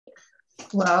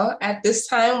Well, at this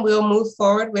time, we'll move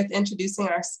forward with introducing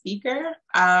our speaker.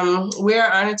 We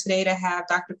are honored today to have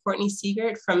Dr. Courtney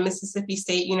Siegert from Mississippi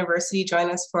State University join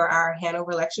us for our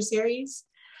Hanover lecture series.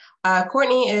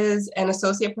 Courtney is an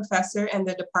associate professor in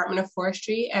the Department of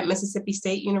Forestry at Mississippi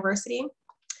State University.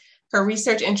 Her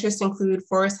research interests include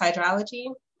forest hydrology,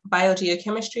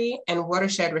 biogeochemistry, and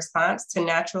watershed response to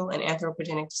natural and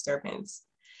anthropogenic disturbance.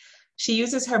 She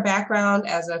uses her background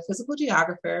as a physical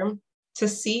geographer to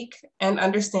seek and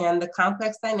understand the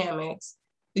complex dynamics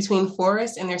between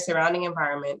forests and their surrounding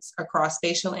environments across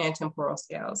spatial and temporal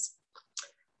scales.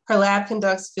 Her lab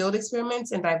conducts field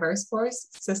experiments in diverse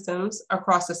forest systems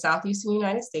across the southeastern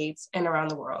United States and around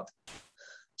the world.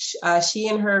 She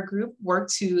and her group work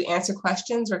to answer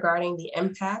questions regarding the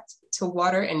impact to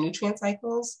water and nutrient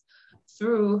cycles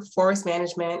through forest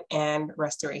management and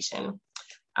restoration.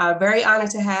 Very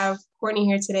honored to have Courtney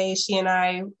here today. She and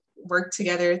I worked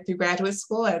together through graduate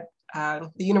school at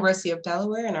the University of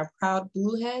Delaware and are proud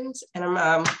Blue Hens. And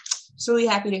I'm just really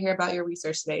happy to hear about your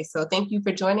research today. So thank you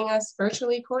for joining us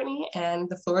virtually, Courtney, and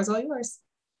the floor is all yours.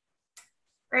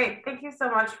 Great, thank you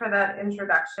so much for that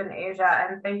introduction, Asia,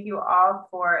 and thank you all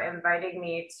for inviting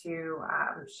me to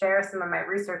share some of my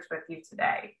research with you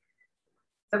today.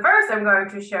 So first, I'm going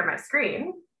to share my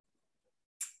screen.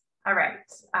 All right,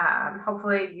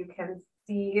 hopefully you can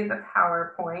see the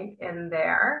PowerPoint in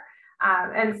there.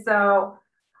 And so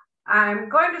I'm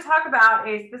going to talk about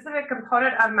a specific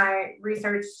component of my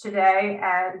research today.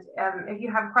 And if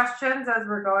you have questions as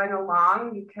we're going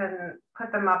along, you can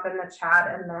put them up in the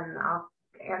chat and then I'll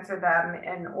answer them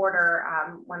in order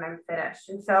when I'm finished.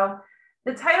 And so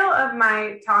the title of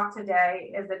my talk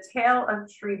today is A Tale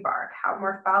of Tree Bark, How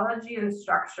Morphology and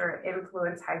Structure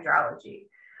Influence Hydrology.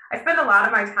 I spend a lot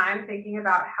of my time thinking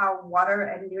about how water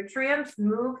and nutrients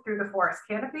move through the forest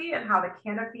canopy and how the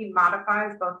canopy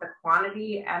modifies both the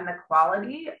quantity and the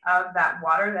quality of that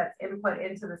water that's input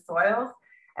into the soils,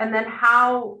 and then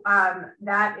how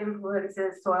that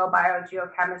influences soil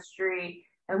biogeochemistry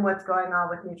and what's going on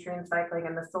with nutrient cycling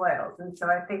in the soils. And so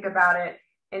I think about it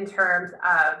in terms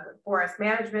of forest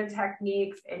management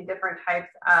techniques in different types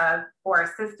of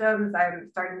forest systems. I'm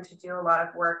starting to do a lot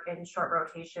of work in short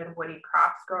rotation woody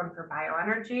crops grown for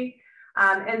bioenergy.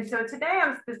 And so today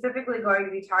I'm specifically going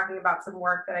to be talking about some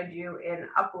work that I do in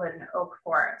upland oak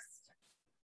forest.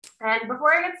 And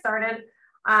before I get started,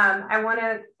 I want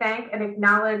to thank and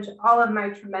acknowledge all of my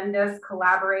tremendous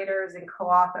collaborators and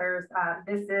co-authors.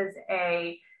 This is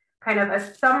a kind of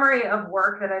a summary of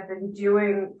work that I've been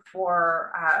doing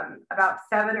for about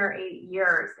 7 or 8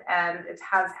 years. And it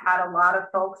has had a lot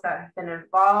of folks that have been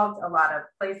involved, a lot of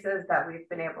places that we've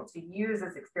been able to use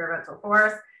as experimental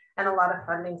forests, and a lot of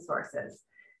funding sources.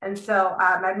 And so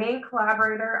my main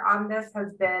collaborator on this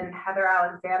has been Heather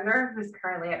Alexander, who's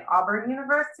currently at Auburn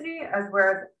University, as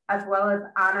well as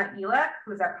Anna Ilek,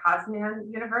 who's at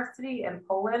Poznan University in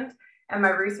Poland, and my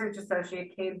research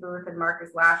associate, Kate Booth, and Marcus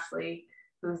Lashley,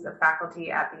 who's a faculty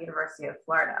at the University of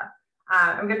Florida.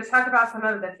 I'm going to talk about some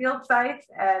of the field sites,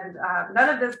 and none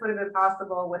of this would have been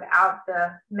possible without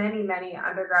the many, many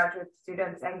undergraduate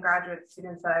students and graduate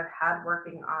students that I've had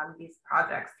working on these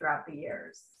projects throughout the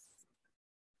years.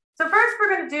 So first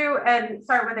we're going to do and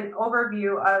start with an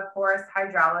overview of forest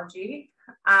hydrology.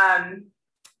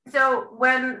 So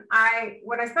when I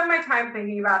spend my time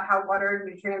thinking about how water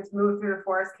and nutrients move through the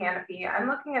forest canopy, I'm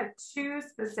looking at 2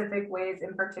 specific ways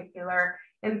in particular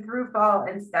in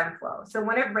throughfall and stem flow. So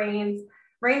when it rains,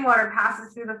 rainwater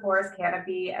passes through the forest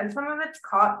canopy and some of it's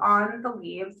caught on the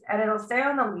leaves and it'll stay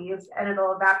on the leaves and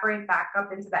it'll evaporate back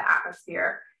up into the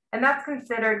atmosphere. And that's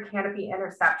considered canopy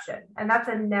interception. And that's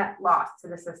a net loss to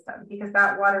the system because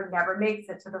that water never makes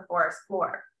it to the forest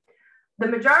floor. The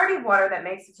majority of water that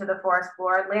makes it to the forest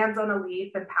floor lands on a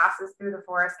leaf and passes through the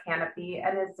forest canopy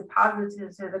and is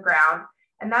deposited to the ground.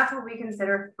 And that's what we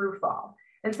consider throughfall.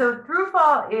 And so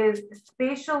throughfall is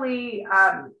spatially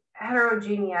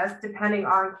heterogeneous depending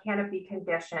on canopy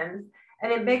conditions,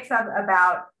 and it makes up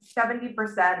about 70%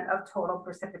 of total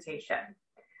precipitation.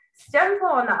 Stem flow,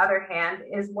 on the other hand,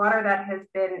 is water that has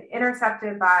been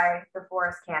intercepted by the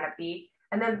forest canopy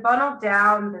and then funneled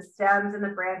down the stems and the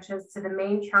branches to the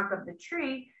main trunk of the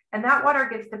tree, and that water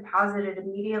gets deposited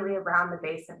immediately around the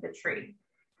base of the tree.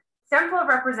 Stem flow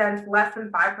represents less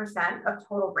than 5% of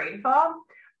total rainfall,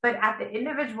 but at the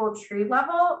individual tree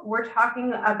level, we're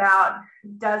talking about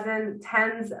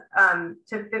tens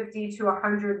to 50 to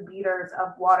 100 liters of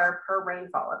water per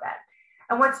rainfall event.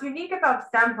 And what's unique about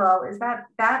stem flow is that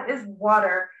that is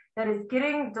water that is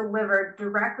getting delivered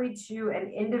directly to an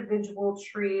individual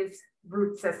tree's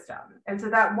root system. And so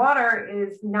that water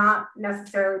is not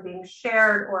necessarily being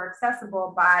shared or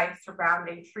accessible by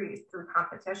surrounding trees through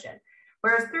competition.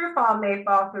 Whereas throughfall may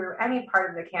fall through any part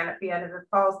of the canopy, and if it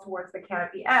falls towards the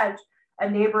canopy edge, a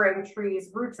neighboring tree's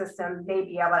root system may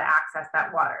be able to access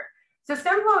that water. So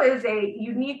stem flow is a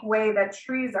unique way that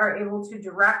trees are able to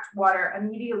direct water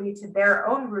immediately to their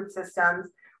own root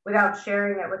systems without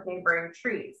sharing it with neighboring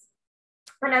trees.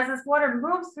 And as this water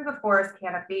moves through the forest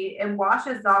canopy, it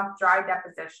washes off dry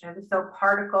deposition, so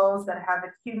particles that have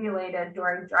accumulated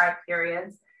during dry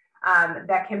periods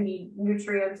that can be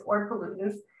nutrients or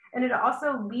pollutants. And it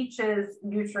also leaches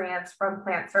nutrients from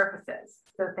plant surfaces.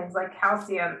 So things like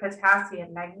calcium,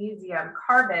 potassium, magnesium,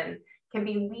 carbon can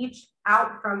be leached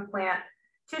out from plant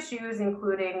tissues,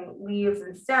 including leaves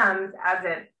and stems,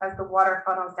 as the water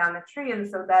funnels down the tree. And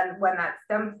so then when that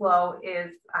stem flow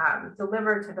is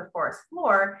delivered to the forest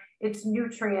floor, it's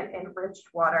nutrient enriched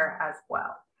water as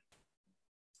well.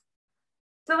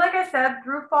 So like I said,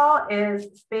 throughfall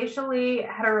is spatially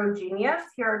heterogeneous.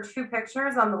 Here are two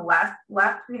pictures. On the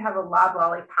left, we have a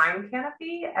loblolly pine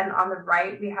canopy, and on the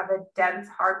right, we have a dense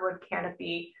hardwood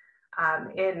canopy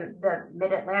in the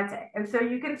mid-Atlantic. And so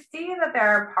you can see that there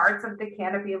are parts of the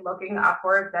canopy looking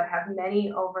upwards that have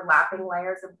many overlapping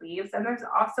layers of leaves, and there's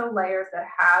also layers that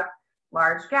have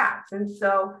large gaps. And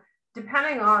so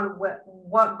depending on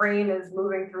what rain is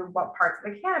moving through what parts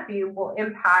of the canopy will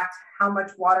impact how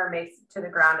much water makes it to the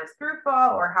ground as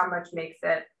throughfall, or how much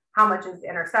is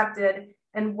intercepted,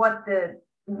 and what the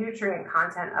nutrient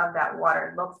content of that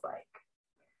water looks like.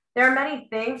 There are many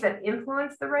things that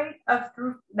influence the rate of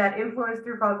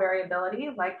throughfall variability,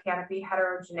 like canopy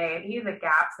heterogeneity, the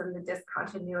gaps and the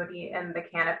discontinuity in the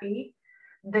canopy,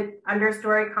 the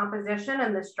understory composition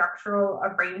and the structural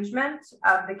arrangement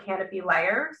of the canopy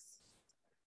layers,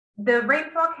 the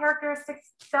rainfall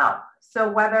characteristics itself. So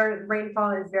whether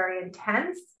rainfall is very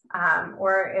intense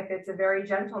or if it's a very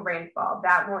gentle rainfall,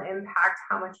 that will impact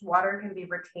how much water can be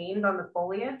retained on the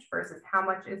foliage versus how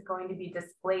much is going to be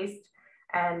displaced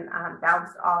and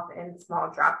bounced off in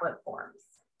small droplet forms.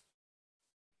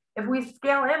 If we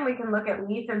scale in, we can look at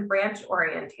leaf and branch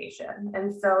orientation.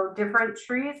 And so different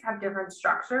trees have different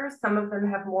structures. Some of them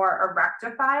have more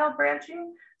erectophile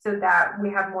branching, so that we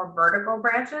have more vertical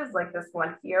branches, like this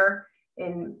one here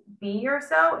in B or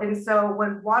so. And so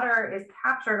when water is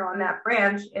captured on that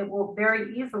branch, it will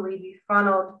very easily be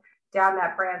funneled down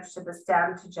that branch to the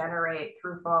stem to generate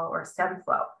throughfall or stem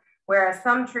flow. Whereas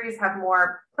some trees have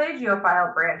more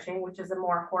plagiophile branching, which is a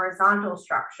more horizontal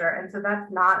structure. And so that's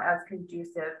not as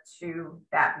conducive to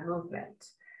that movement.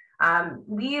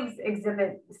 Leaves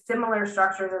exhibit similar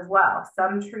structures as well.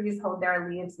 Some trees hold their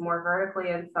leaves more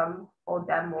vertically and some hold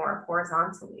them more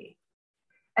horizontally.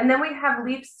 And then we have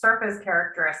leaf surface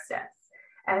characteristics.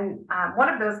 And one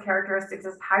of those characteristics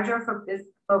is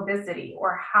hydrophobicity,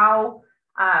 or how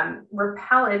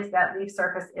repellent that leaf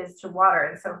surface is to water.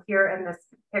 And so here in this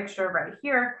picture right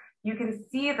here, you can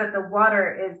see that the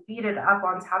water is beaded up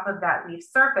on top of that leaf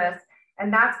surface,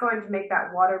 and that's going to make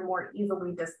that water more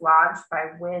easily dislodged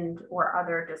by wind or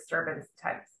other disturbance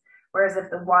types. Whereas if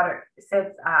the water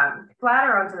sits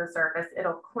flatter onto the surface,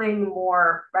 it'll cling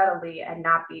more readily and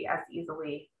not be as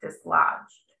easily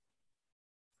dislodged.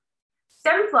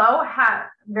 Stem flow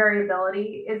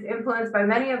variability is influenced by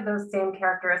many of those same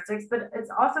characteristics, but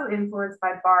it's also influenced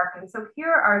by bark. And so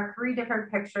here are three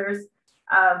different pictures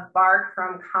of bark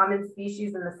from common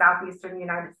species in the southeastern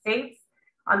United States.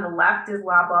 On the left is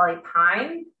loblolly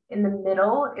pine, in the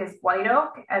middle is white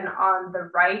oak, and on the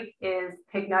right is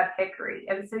pignut hickory.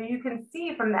 And so you can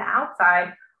see from the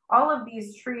outside, all of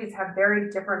these trees have very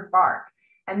different bark.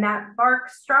 And that bark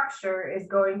structure is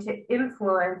going to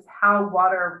influence how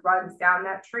water runs down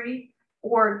that tree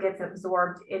or gets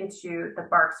absorbed into the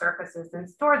bark surfaces and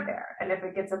stored there. And if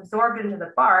it gets absorbed into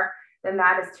the bark, then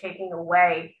that is taking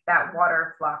away that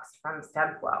water flux from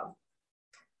stem flow.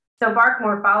 So bark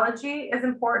morphology is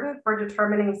important for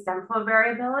determining stem flow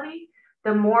variability.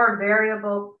 The more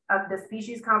variable of the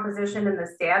species composition in the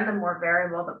stand, the more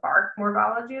variable the bark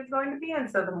morphology is going to be. And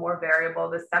so the more variable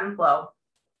the stem flow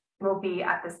will be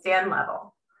at the stand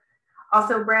level.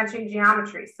 Also branching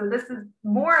geometry. So this is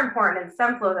more important in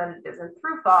stem flow than it is in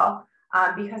throughfall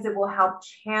because it will help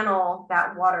channel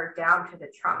that water down to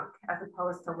the trunk as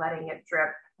opposed to letting it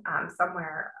drip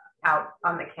somewhere out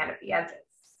on the canopy edges.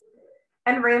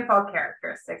 And rainfall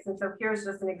characteristics. And so here's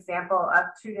just an example of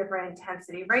two different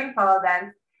intensity rainfall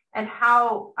events and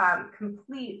how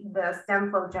complete the stem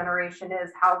flow generation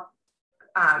is, how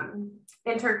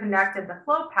interconnected the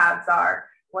flow paths are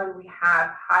when we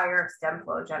have higher stem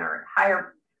flow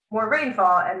higher more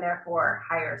rainfall and therefore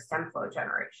higher stem flow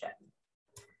generation.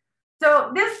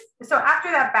 So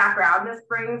after that background, this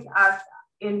brings us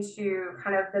into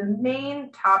kind of the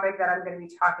main topic that I'm going to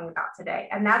be talking about today,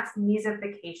 and that's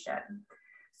mesification.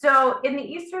 So in the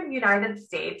eastern United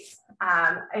States,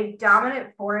 a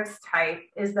dominant forest type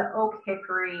is the oak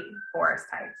hickory forest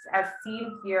types, as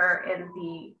seen here in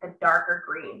the darker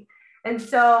green. And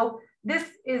so this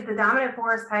is the dominant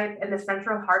forest type in the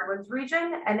central hardwoods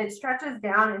region, and it stretches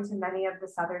down into many of the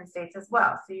southern states as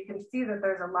well. So you can see that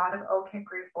there's a lot of oak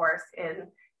hickory forest in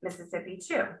Mississippi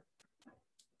too.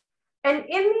 And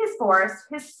in these forests,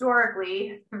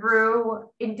 historically, through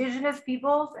indigenous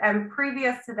peoples and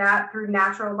previous to that, through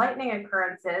natural lightning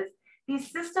occurrences,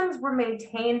 these systems were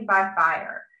maintained by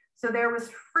fire. So there was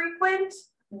frequent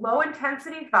low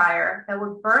intensity fire that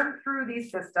would burn through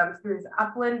these systems, through this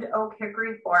upland oak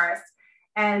hickory forest,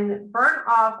 and burn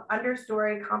off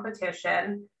understory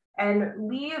competition and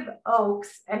leave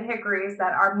oaks and hickories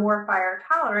that are more fire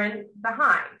tolerant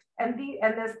behind. And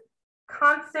this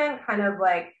constant kind of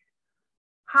like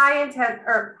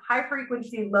high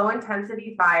frequency, low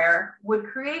intensity fire would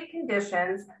create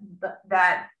conditions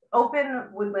that open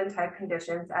woodland type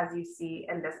conditions, as you see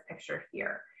in this picture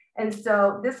here. And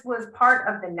so this was part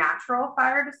of the natural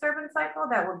fire disturbance cycle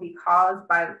that would be caused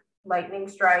by lightning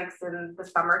strikes in the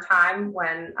summertime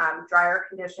when drier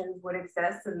conditions would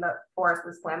exist and the forest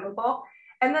was flammable.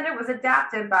 And then it was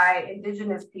adapted by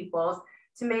indigenous peoples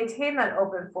to maintain that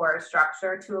open forest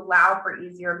structure to allow for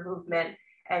easier movement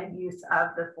and use of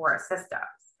the forest systems.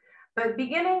 But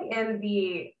beginning in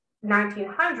the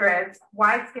 1900s,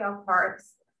 wide-scale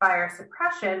fire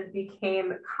suppression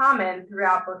became common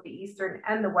throughout both the eastern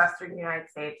and the western United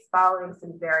States following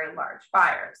some very large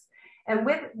fires. And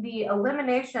with the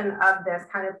elimination of this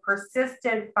kind of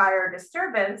persistent fire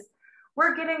disturbance,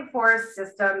 we're getting forest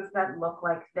systems that look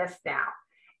like this now.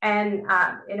 And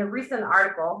in a recent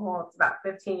article, well, it's about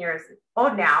 15 years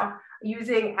old now,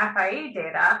 using FIA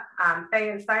data,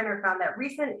 Fay and Steiner found that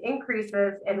recent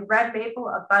increases in red maple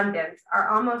abundance are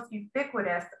almost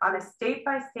ubiquitous on a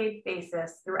state-by-state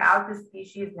basis throughout the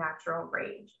species' natural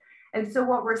range. And so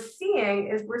what we're seeing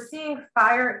is we're seeing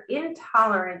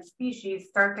fire-intolerant species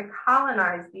start to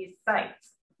colonize these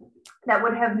sites that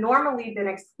would have normally been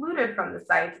excluded from the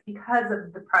sites because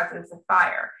of the presence of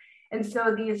fire. And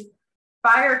so these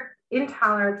fire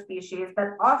intolerant species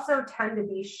that also tend to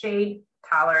be shade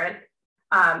tolerant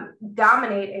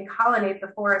dominate and colonate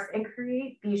the forest and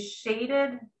create these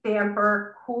shaded,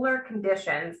 damper, cooler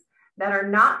conditions that are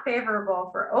not favorable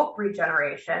for oak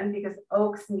regeneration because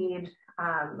oaks need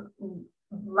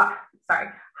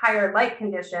higher light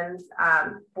conditions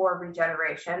for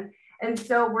regeneration. And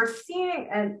so we're seeing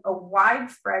a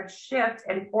widespread shift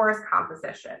in forest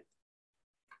composition.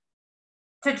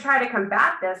 To try to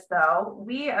combat this, though,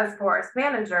 we as forest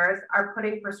managers are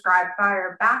putting prescribed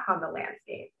fire back on the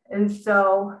landscape. And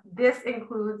so this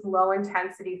includes low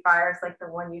intensity fires like the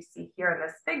one you see here in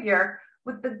this figure,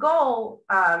 with the goal,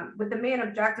 with the main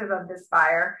objective of this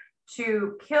fire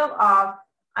to kill off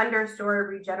understory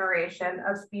regeneration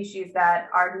of species that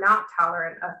are not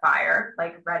tolerant of fire,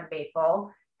 like red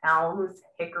maple, elms,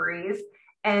 hickories,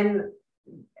 and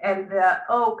the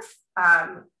oaks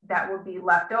that will be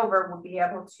left over will be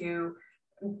able to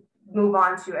move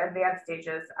on to advanced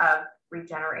stages of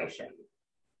regeneration.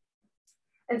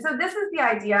 And so this is the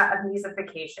idea of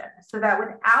mesification, so that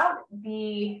without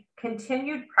the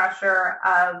continued pressure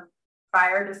of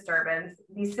fire disturbance,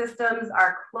 these systems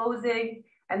are closing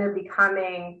and they're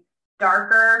becoming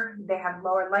darker. They have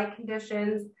lower light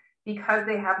conditions because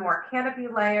they have more canopy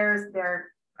layers. The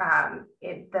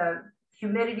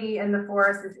humidity in the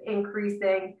forest is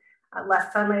increasing,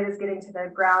 less sunlight is getting to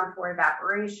the ground for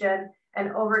evaporation.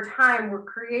 And over time, we're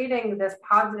creating this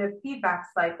positive feedback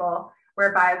cycle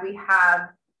whereby we have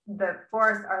the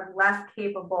forests are less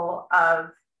capable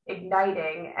of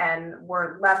igniting and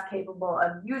we're less capable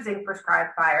of using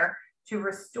prescribed fire to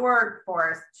restore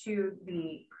forests to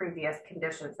the previous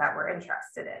conditions that we're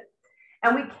interested in.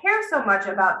 And we care so much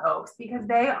about oaks because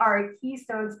they are a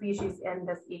keystone species in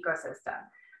this ecosystem.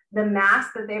 The mass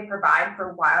that they provide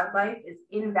for wildlife is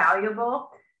invaluable.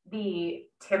 The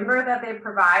timber that they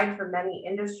provide for many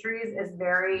industries is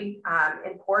very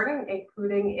important,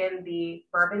 including in the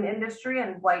bourbon industry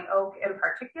and white oak in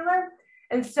particular.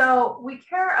 And so we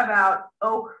care about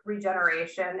oak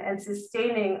regeneration and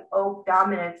sustaining oak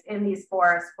dominance in these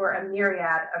forests for a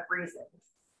myriad of reasons.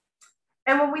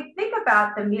 And when we think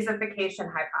about the mesification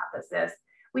hypothesis,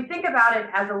 we think about it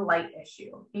as a light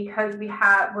issue because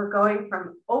we're going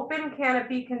from open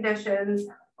canopy conditions,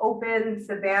 open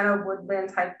savanna woodland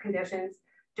type conditions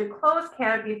to closed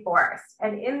canopy forests.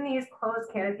 And in these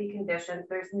closed canopy conditions,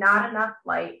 there's not enough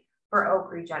light for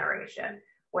oak regeneration,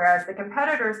 whereas the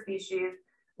competitor species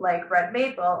like red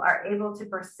maple are able to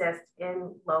persist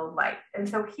in low light. And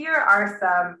so here are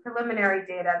some preliminary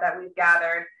data that we've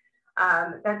gathered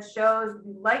that shows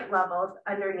light levels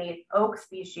underneath oak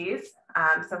species.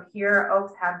 So here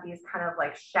oaks have these kind of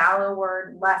like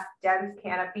shallower, less dense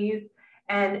canopies,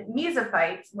 and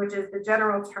mesophytes, which is the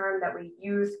general term that we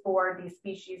use for these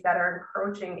species that are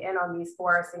encroaching in on these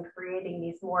forests and creating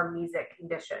these more mesic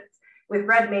conditions, with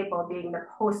red maple being the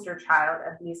poster child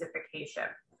of mesification.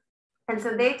 And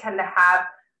so they tend to have,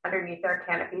 underneath their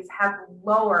canopies, have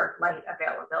lower light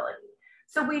availability.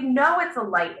 So we know it's a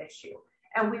light issue,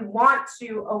 and we want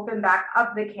to open back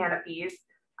up the canopies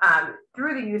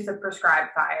through the use of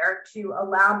prescribed fire to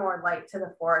allow more light to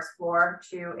the forest floor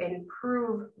to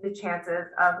improve the chances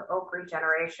of oak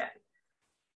regeneration.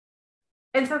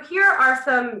 And so here are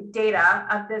some data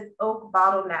of this oak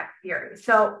bottleneck theory.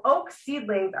 So oak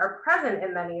seedlings are present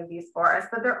in many of these forests,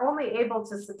 but they're only able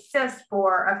to subsist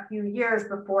for a few years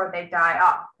before they die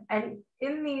off. And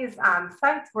in these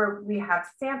sites where we have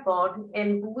sampled,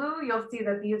 in blue, you'll see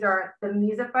that these are the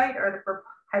mesophyte or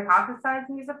the hypothesized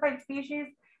mesophyte species,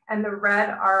 and the red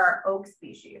are oak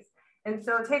species. And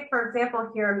so take, for example,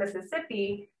 here in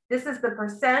Mississippi, this is the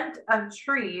percent of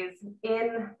trees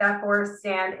in that forest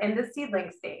stand in the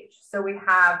seedling stage. So we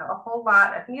have a whole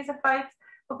lot of mesophytes,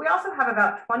 but we also have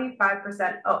about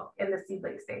 25% oak in the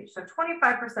seedling stage. So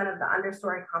 25% of the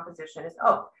understory composition is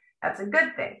oak. That's a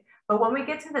good thing. But when we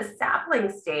get to the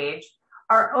sapling stage,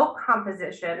 our oak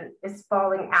composition is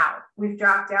falling out. We've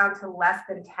dropped down to less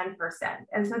than 10%.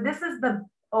 And so this is the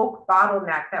oak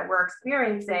bottleneck that we're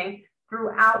experiencing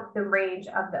throughout the range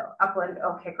of the upland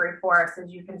oak hickory forest,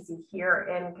 as you can see here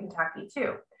in Kentucky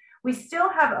too. We still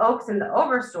have oaks in the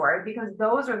overstory because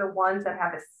those are the ones that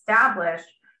have established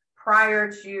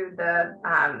prior to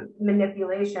the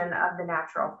manipulation of the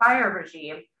natural fire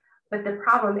regime. But the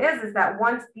problem is that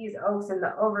once these oaks in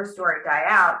the overstory die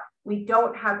out, we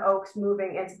don't have oaks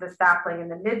moving into the sapling in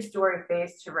the mid-story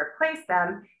phase to replace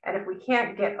them. And if we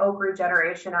can't get oak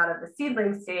regeneration out of the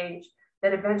seedling stage,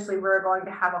 that eventually we're going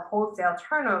to have a wholesale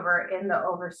turnover in the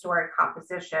overstory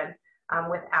composition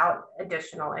without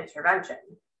additional intervention.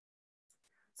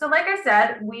 So like I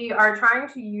said, we are trying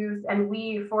to use, and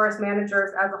we forest managers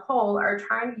as a whole are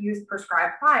trying to use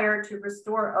prescribed fire to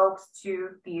restore oaks to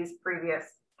these previous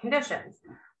conditions.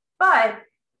 But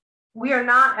we are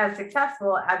not as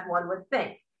successful as one would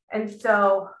think. And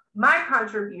so my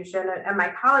contribution and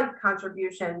my colleagues'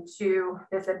 contribution to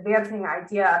this advancing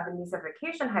idea of the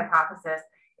mesification hypothesis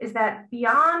is that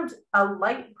beyond a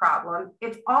light problem,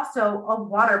 it's also a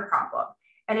water problem.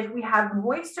 And if we have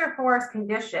moisture forest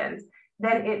conditions,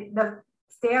 then the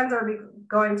stands are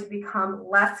going to become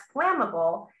less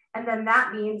flammable. And then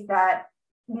that means that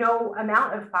no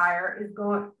amount of fire is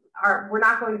we're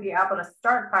not going to be able to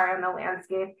start fire in the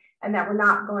landscape, and that we're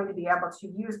not going to be able to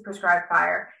use prescribed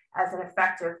fire as an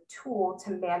effective tool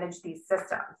to manage these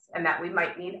systems, and that we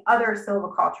might need other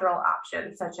silvicultural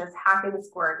options such as hack and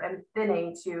squirt and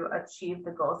thinning to achieve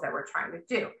the goals that we're trying to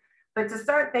do. But to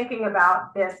start thinking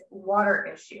about this water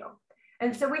issue.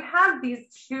 And so we have these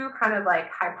two kind of like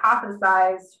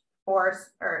hypothesized forest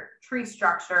or tree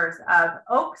structures of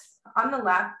oaks on the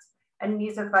left and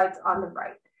mesophytes on the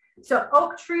right. So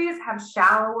oak trees have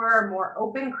shallower, more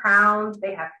open crowns,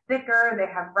 they have thicker,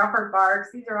 they have rougher barks.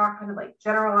 These are all kind of like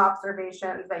general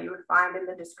observations that you would find in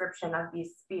the description of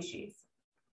these species.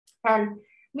 And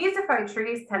mesophyte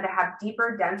trees tend to have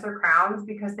deeper, denser crowns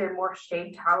because they're more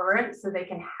shade tolerant, so they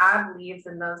can have leaves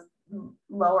in those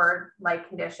lower light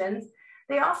conditions.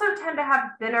 They also tend to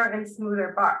have thinner and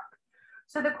smoother bark.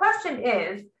 So the question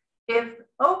is, if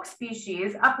oak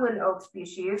species, upland oak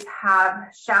species, have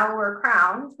shallower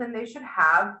crowns, then they should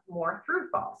have more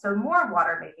throughfall, so more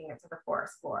water making it to the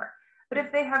forest floor. But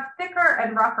if they have thicker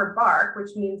and rougher bark,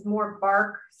 which means more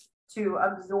bark to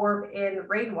absorb in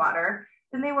rainwater,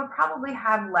 then they would probably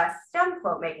have less stem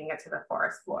flow making it to the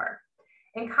forest floor.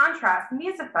 In contrast,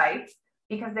 mesophytes,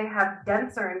 because they have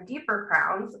denser and deeper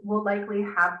crowns, will likely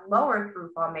have lower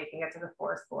throughfall making it to the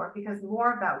forest floor because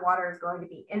more of that water is going to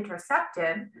be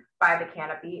intercepted by the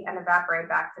canopy and evaporate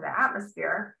back to the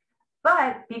atmosphere.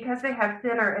 But because they have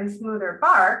thinner and smoother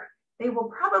bark, they will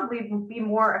probably be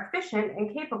more efficient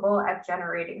and capable at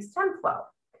generating stem flow.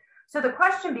 So the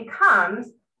question becomes,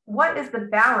 what is the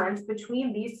balance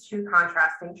between these two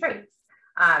contrasting traits?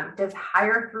 Does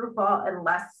higher throughfall and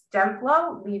less stem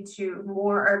flow lead to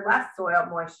more or less soil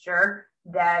moisture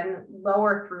than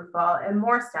lower throughfall and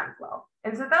more stem flow?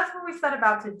 And so that's what we set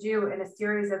about to do in a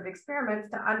series of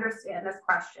experiments to understand this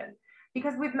question.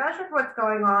 because we've measured what's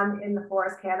going on in the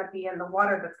forest canopy and the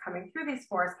water that's coming through these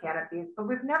forest canopies, but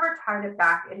we've never tied it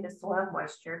back into soil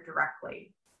moisture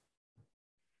directly.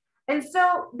 And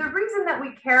so the reason that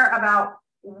we care about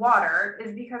water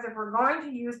is because if we're going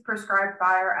to use prescribed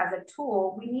fire as a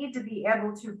tool, we need to be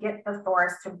able to get the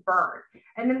forest to burn.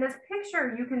 And in this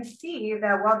picture, you can see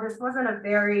that while this wasn't a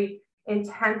very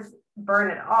intense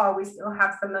burn at all, we still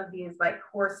have some of these like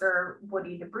coarser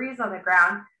woody debris on the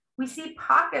ground. We see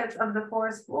pockets of the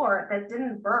forest floor that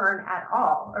didn't burn at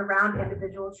all around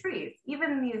individual trees.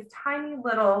 Even these tiny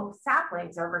little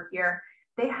saplings over here,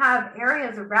 they have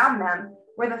areas around them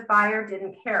where the fire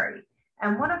didn't carry.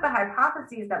 And one of the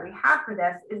hypotheses that we have for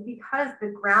this is because the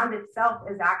ground itself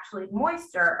is actually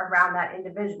moisture around that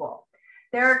individual.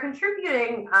 There are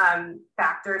contributing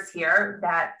factors here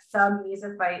that some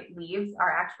mesophyte leaves are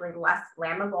actually less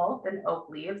flammable than oak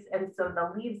leaves, and so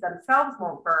the leaves themselves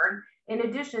won't burn, in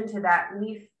addition to that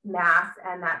leaf mass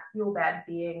and that fuel bed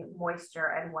being moister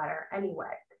and wetter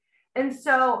anyway. And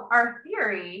so our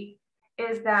theory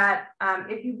is that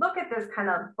if you look at this kind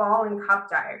of ball and cup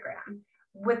diagram,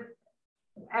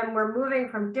 and we're moving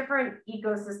from different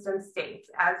ecosystem states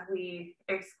as we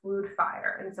exclude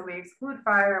fire. And so we exclude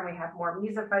fire and we have more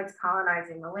mesophytes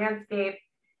colonizing the landscape.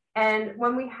 And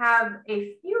when we have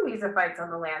a few mesophytes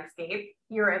on the landscape,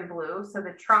 here in blue, so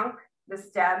the trunk, the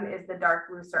stem is the dark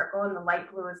blue circle, and the light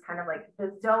blue is kind of like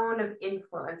the zone of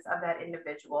influence of that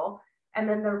individual. And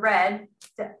then the red,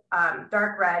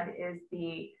 dark red is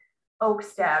the oak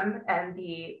stem, and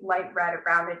the light red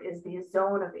around it is the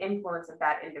zone of influence of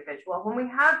that individual. When we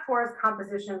have forest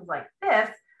compositions like this,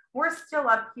 we're still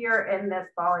up here in this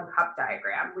ball and cup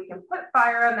diagram. We can put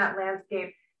fire on that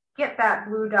landscape, get that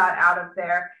blue dot out of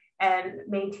there, and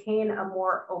maintain a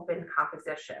more open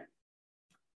composition.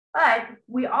 But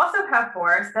we also have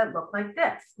forests that look like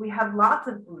this. We have lots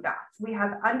of blue dots. We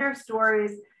have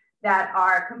understories that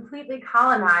are completely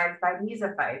colonized by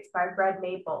mesophytes, by red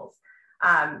maples.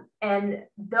 And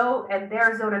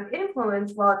their zone of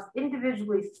influence, while it's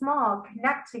individually small,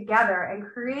 connect together and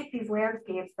create these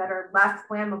landscapes that are less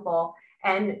flammable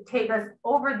and take us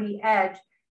over the edge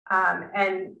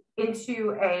and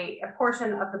into a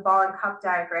portion of the ball and cup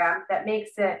diagram that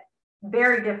makes it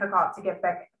very difficult to get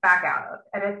back out of.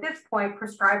 And at this point,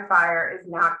 prescribed fire is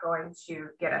not going to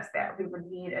get us there. We would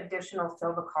need additional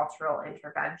silvicultural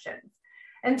interventions.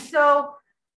 And so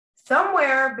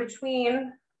somewhere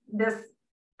between this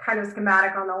kind of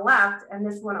schematic on the left and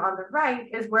this one on the right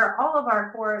is where all of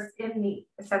our forests in the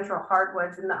central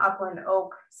hardwoods and the upland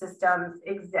oak systems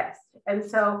exist. And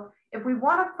so if we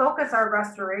want to focus our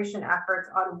restoration efforts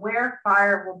on where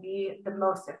fire will be the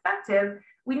most effective,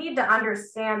 we need to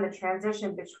understand the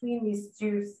transition between these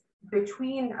two,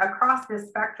 across this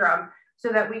spectrum, so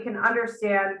that we can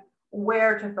understand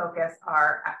where to focus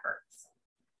our efforts.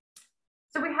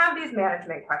 So we have these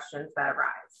management questions that arise.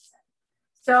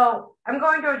 So I'm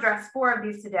going to address 4 of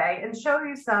these today and show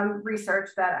you some research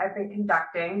that I've been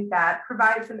conducting that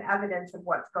provides some evidence of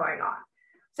what's going on.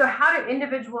 So how do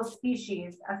individual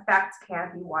species affect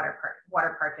canopy water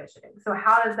partitioning? So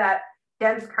how does that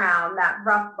dense crown, that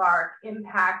rough bark,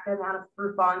 impact the amount of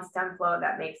fruit ball and stem flow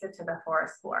that makes it to the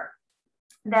forest floor?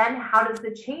 Then how does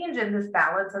the change in this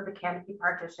balance of the canopy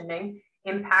partitioning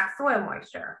impact soil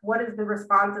moisture? What is the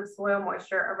response of soil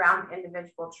moisture around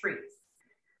individual trees?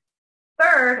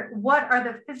 Third, what are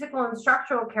the physical and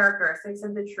structural characteristics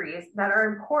of the trees that are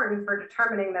important for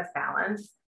determining this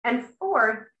balance? And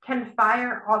fourth, can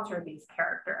fire alter these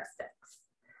characteristics?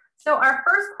 So our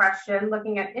first question,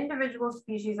 looking at individual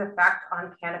species effect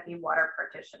on canopy water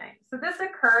partitioning. So this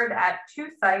occurred at 2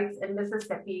 sites in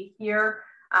Mississippi, here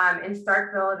in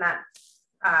Starkville,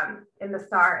 and in the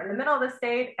Star in the middle of the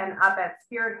state, and up at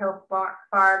Spirit Hill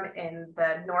Farm in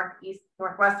the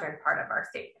northwestern part of our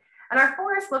state. And our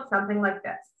forests look something like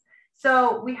this.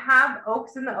 So we have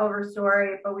oaks in the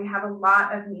overstory, but we have a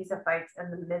lot of mesophytes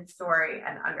in the midstory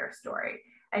and understory.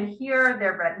 And here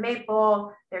they're red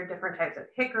maple, there are different types of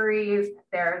hickories,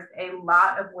 there's a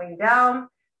lot of winged elm,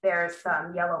 there's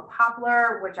some yellow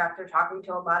poplar, which after talking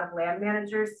to a lot of land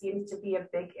managers seems to be a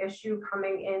big issue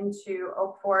coming into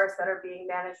oak forests that are being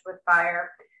managed with fire.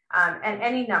 And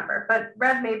any number, but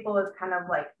red maple is kind of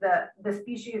like the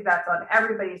species that's on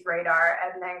everybody's radar.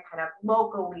 And then kind of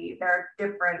locally, there are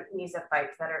different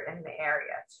mesophytes that are in the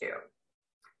area too.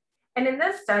 And in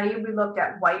this study, we looked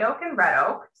at white oak and red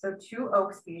oak, so 2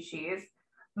 oak species,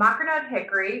 mockernut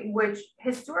hickory, which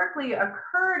historically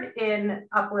occurred in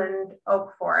upland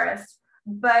oak forest,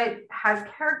 but has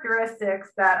characteristics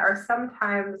that are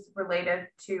sometimes related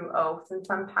to oaks and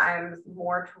sometimes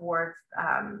more towards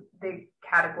the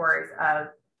categories of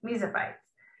mesophytes.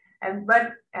 and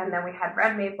then we had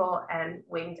red maple and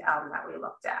winged elm that we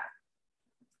looked at.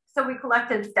 So we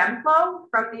collected stem flow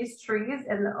from these trees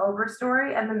in the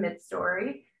overstory and the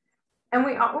midstory, and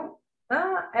we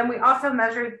also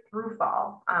measured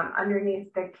throughfall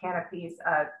underneath the canopies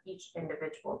of each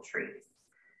individual trees.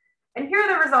 And here are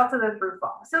the results of the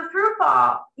throughfall. So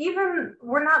throughfall, even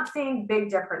we're not seeing big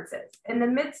differences. In the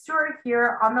midstory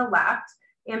here on the left,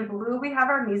 in blue we have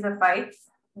our mesophytes,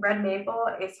 red maple,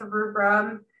 Acer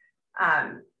rubrum,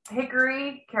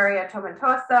 hickory, Carya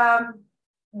tomentosa,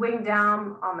 winged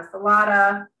elm, Alma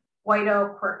salata, white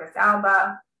oak, Quercus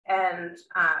alba, and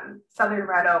southern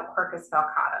red oak, Quercus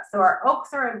falcata. So our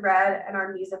oaks are in red and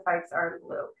our mesophytes are in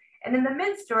blue. And in the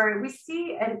midstory, we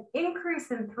see an increase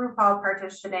in throughfall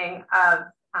partitioning of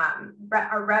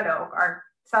our red oak, our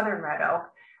southern red oak,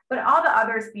 but all the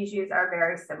other species are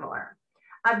very similar.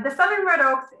 The southern red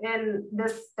oaks in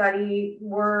this study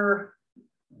were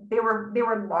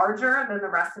larger than the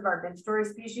rest of our midstory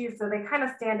species, so they kind of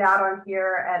stand out on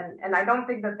here, and I don't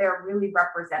think that they're really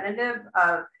representative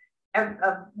of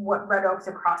what red oaks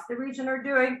across the region are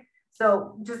doing.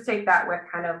 So just take that with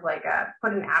kind of like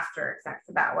put an asterisk next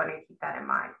to that one and keep that in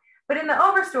mind. But in the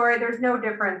overstory, there's no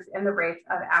difference in the rates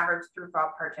of average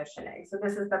throughfall partitioning. So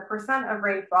this is the percent of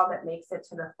rainfall that makes it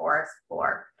to the forest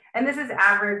floor. And this is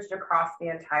averaged across the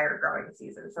entire growing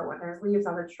season. So when there's leaves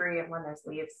on the tree and when there's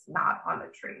leaves not on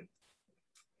the tree.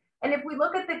 And if we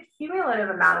look at the cumulative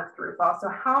amount of throughfall, so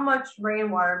how much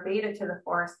rainwater made it to the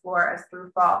forest floor as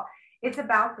throughfall, it's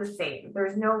about the same.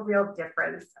 There's no real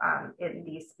difference in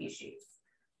these species.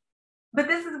 But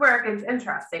this is where it gets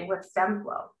interesting with stem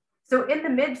flow. So in the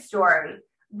midstory,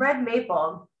 red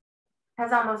maple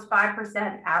has almost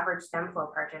 5% average stem flow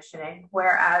partitioning,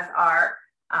 whereas our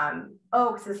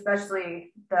oaks,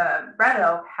 especially the red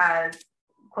oak, has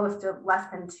close to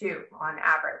less than 2 on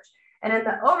average. And in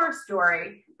the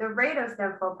overstory, the rate of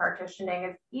stem flow partitioning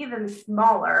is even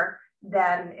smaller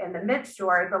than in the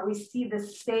midstory, but we see the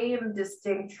same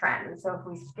distinct trend. And so if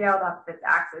we scaled up this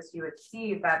axis, you would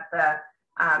see that the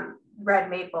red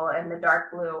maple and the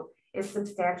dark blue is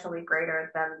substantially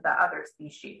greater than the other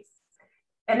species.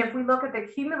 And if we look at the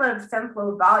cumulative stem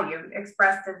flow volume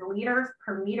expressed as liters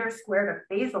per meter squared of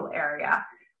basal area,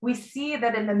 we see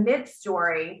that in the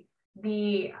midstory,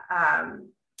 the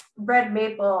red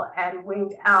maple and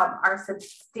winged elm are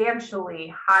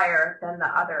substantially higher than the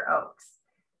other oaks.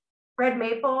 Red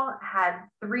maple had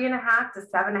 3.5 to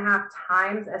 7.5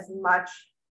 times as much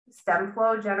stem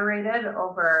flow generated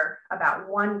over about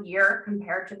 1 year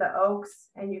compared to the oaks.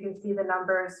 And you can see the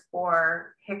numbers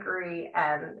for hickory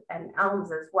and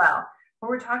elms as well. But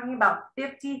we're talking about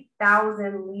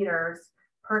 50,000 liters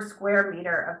per square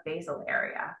meter of basal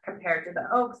area compared to the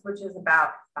oaks, which is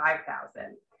about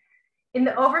 5,000. In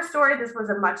the overstory, this was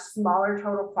a much smaller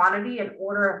total quantity, an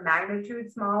order of magnitude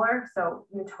smaller, so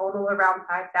in total around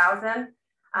 5,000.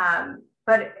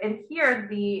 But in here,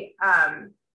 the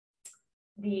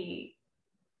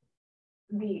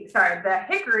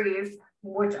hickories,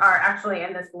 which are actually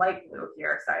in this light blue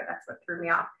here, sorry, that's what threw me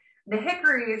off. The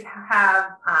hickories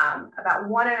have about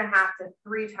 1.5 to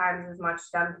 3 times as much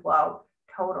stem flow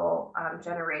total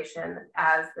generation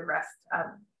as the rest of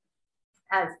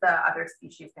as the other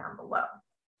species down below.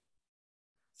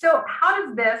 So how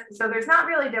does this, so there's not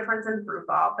really a difference in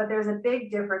throughfall, but there's a big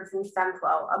difference in stem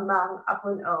flow among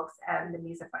upland oaks and the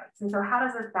mesophytes. And so how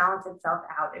does this balance itself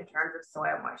out in terms of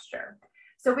soil moisture?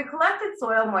 So we collected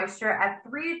soil moisture at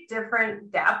 3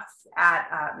 different depths, at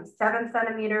 7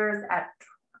 centimeters, at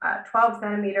 12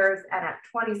 centimeters, and at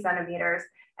 20 centimeters,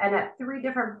 and at 3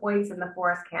 different points in the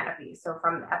forest canopy. So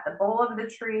from at the bole of the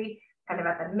tree, kind of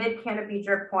at the mid canopy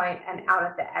drip point, and out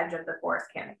at the edge of the forest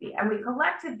canopy. And we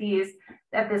collected these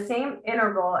at the same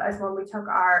interval as when we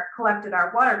collected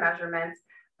our water measurements,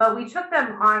 but we took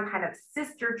them on kind of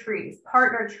sister trees,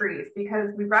 partner trees, because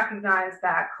we recognized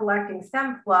that collecting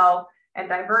stem flow and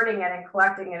diverting it and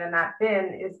collecting it in that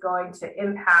bin is going to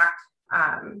impact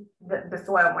the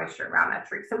soil moisture around that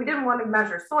tree. So we didn't want to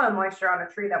measure soil moisture on a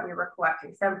tree that we were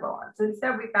collecting stem flow on. So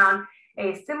instead we found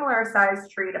a similar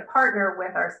sized tree to partner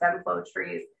with our stem flow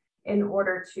trees in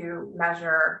order to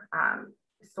measure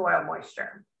soil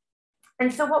moisture.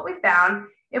 And so what we found,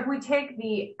 if we take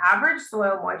the average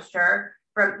soil moisture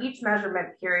from each measurement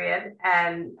period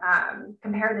and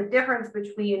compare the difference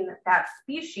between that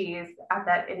species at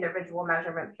that individual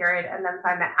measurement period, and then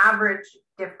find the average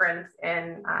difference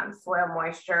in soil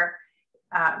moisture,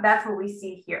 that's what we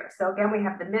see here. So again, we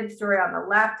have the midstory on the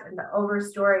left and the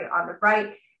overstory on the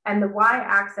right, and the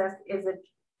y-axis is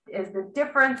the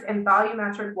difference in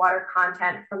volumetric water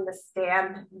content from the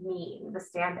stand mean, the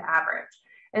stand average.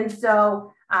 And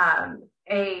so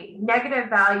a negative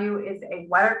value is a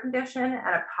wetter condition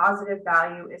and a positive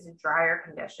value is a drier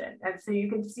condition. And so you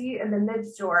can see in the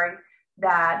mid-story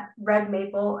that red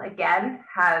maple, again,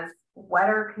 has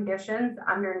wetter conditions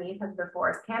underneath of the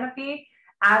forest canopy,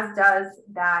 as does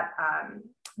that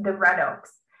the red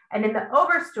oaks. And in the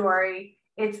overstory,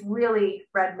 it's really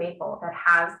red maple that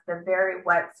has the very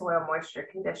wet soil moisture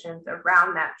conditions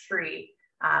around that tree.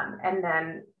 And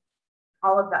then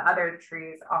all of the other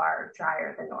trees are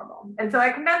drier than normal. And so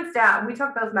I condensed down, we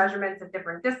took those measurements at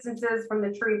different distances from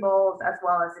the tree boles as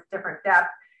well as at different depth.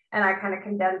 And I kind of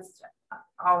condensed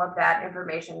all of that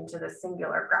information into the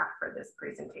singular graph for this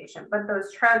presentation. But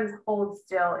those trends hold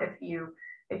still if you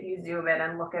zoom in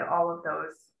and look at all of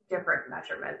those different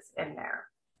measurements in there.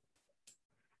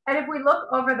 And if we look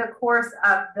over the course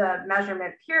of the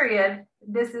measurement period,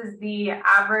 this is the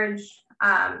average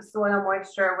soil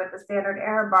moisture with the standard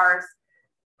error bars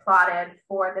plotted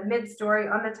for the mid-story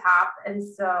on the top. And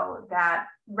so that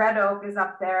red oak is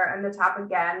up there and the top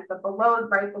again, but below,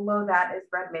 right below that is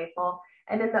red maple.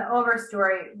 And in the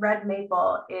overstory, red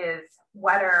maple is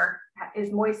wetter,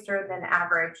 is moister than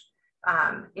average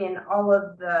in all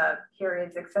of the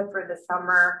periods except for the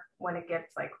summer when it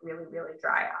gets like really, really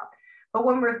dry out. But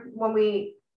when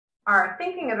we are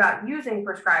thinking about using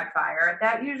prescribed fire,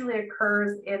 that usually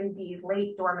occurs in the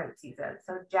late dormant season.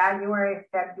 So January,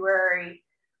 February,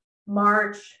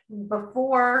 March,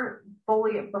 before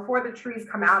the trees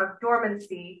come out of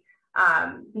dormancy,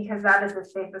 because that is the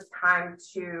safest time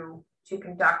to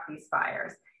conduct these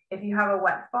fires. If you have a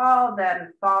wet fall,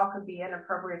 then fall could be an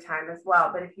appropriate time as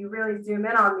well. But if you really zoom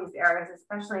in on these areas,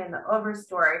 especially in the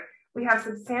overstory, we have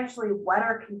substantially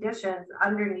wetter conditions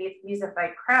underneath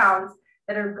mesophyte crowns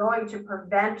that are going to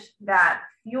prevent that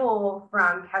fuel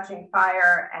from catching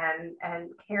fire and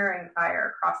carrying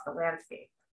fire across the landscape.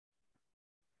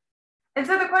 And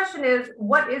so the question is,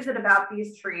 what is it about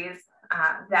these trees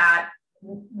that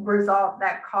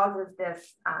causes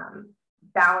this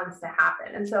balance to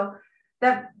happen? And so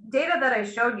the data that I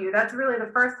showed you, that's really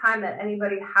the first time that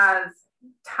anybody has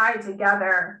tied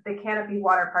together the canopy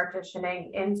water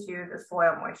partitioning into the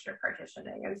soil moisture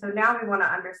partitioning. And so now we want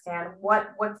to understand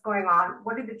what's going on.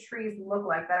 What do the trees look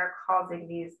like that are causing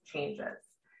these changes?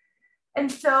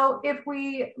 And so if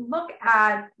we look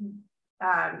at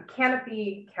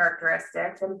canopy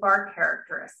characteristics and bark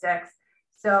characteristics,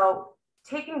 so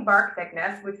taking bark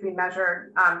thickness, which we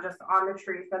measured just on the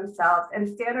trees themselves, and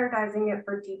standardizing it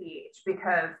for DBH,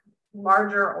 because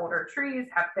larger, older trees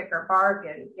have thicker bark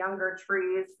and younger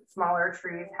trees, smaller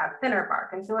trees have thinner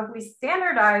bark. And so if we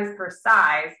standardize for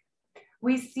size,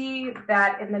 we see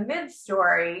that in the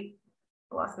mid-story,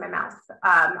 I lost my mouse,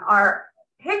 our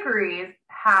hickories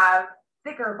have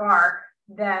thicker bark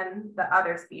than the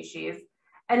other species.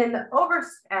 And in the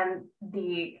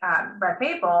red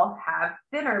maple have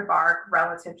thinner bark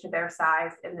relative to their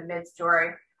size in the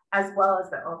mid-story, as well as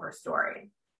the overstory.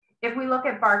 If we look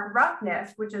at bark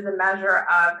roughness, which is a measure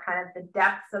of kind of the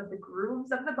depths of the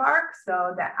grooves of the bark,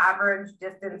 so the average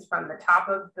distance from the top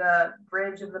of the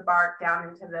bridge of the bark down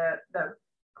into the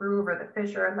groove or the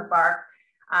fissure in the bark,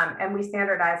 and we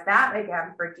standardize that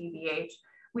again for DBH,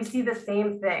 we see the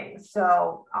same thing.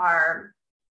 So our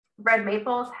red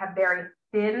maples have very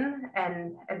thin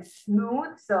and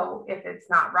smooth. So if it's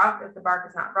not rough, if the bark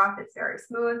is not rough, it's very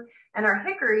smooth. And our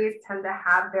hickories tend to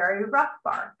have very rough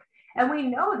bark. And we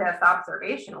know this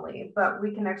observationally, but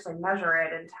we can actually measure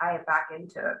it and tie it back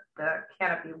into the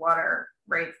canopy water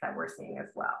rates that we're seeing as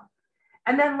well.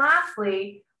 And then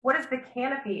lastly, what is the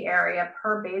canopy area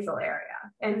per basal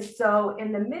area? And so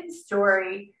in the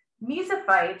mid-story,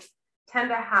 mesophytes tend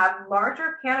to have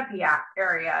larger canopy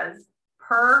areas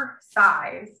per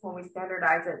size when we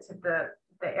standardize it to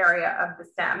the area of the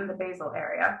stem, the basal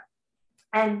area.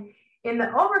 And in the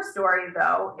overstory,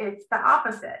 though, it's the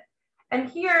opposite. And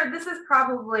here, this is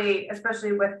probably,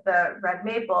 especially with the red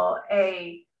maple,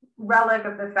 a relic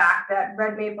of the fact that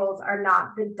red maples are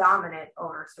not the dominant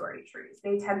overstory trees.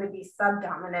 They tend to be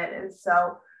subdominant, and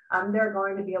so they're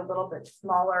going to be a little bit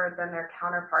smaller than their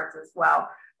counterparts as well.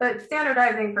 But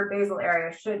standardizing for basal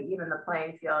area should even the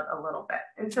playing field a little bit.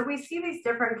 And so we see these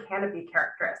different canopy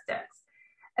characteristics.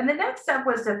 And the next step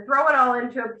was to throw it all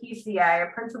into a PCA,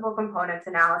 a principal components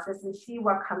analysis, and see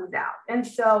what comes out. And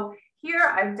so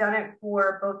here I've done it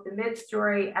for both the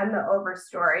mid-story and the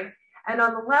overstory. And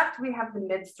on the left, we have the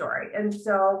mid-story. And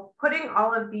so putting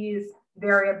all of these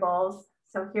variables,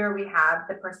 so here we have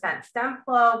the percent stem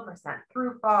flow, percent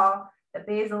through fall, the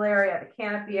basal area, the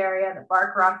canopy area, the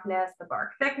bark roughness, the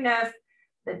bark thickness,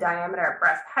 the diameter at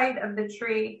breast height of the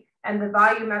tree, and the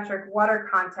volumetric water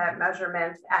content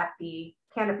measurements at the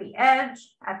canopy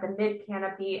edge, at the mid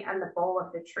canopy, and the bole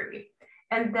of the tree.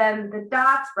 And then the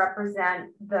dots represent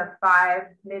the 5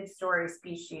 mid-story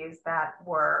species that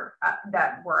were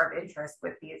of interest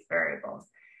with these variables.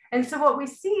 And so what we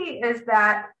see is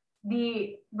that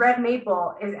the red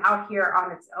maple is out here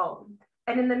on its own.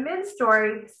 And in the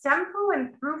mid-story, stem flow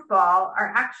and through fall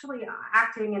are actually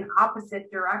acting in opposite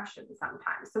directions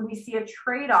sometimes. So we see a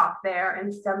trade-off there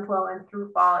in stem flow and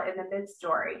through fall in the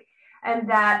mid-story. And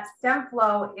that stem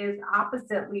flow is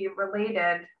oppositely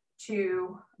related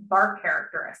to bark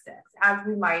characteristics, as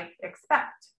we might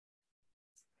expect.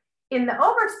 In the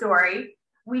overstory,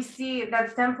 we see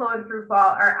that stem flow and through fall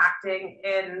are acting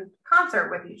in concert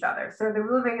with each other. So they're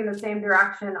moving in the same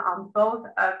direction on both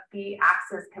of the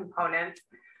axis components.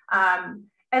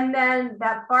 And then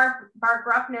that bark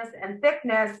roughness and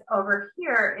thickness over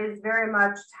here is very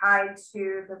much tied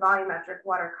to the volumetric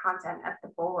water content at the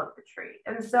bole of the tree.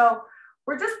 And so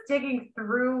we're just digging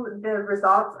through the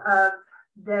results of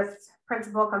this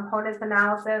principal components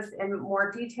analysis in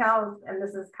more details. And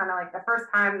this is kind of like the first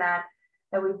time that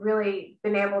we've really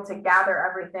been able to gather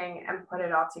everything and put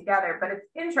it all together. But it's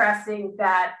interesting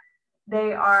that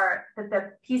the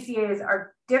PCAs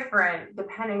are different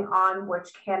depending on which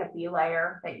canopy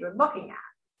layer that you're looking at.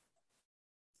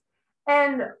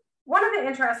 And one of the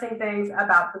interesting things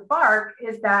about the bark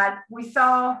is that we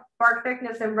saw bark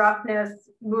thickness and roughness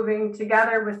moving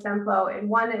together with stem flow in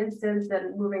one instance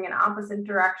and moving in opposite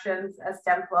directions as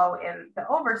stem flow in the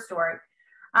overstory.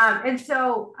 And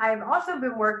so I've also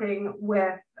been working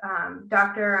with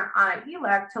Dr. Anna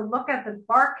Elek to look at the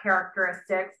bark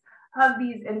characteristics of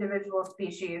these individual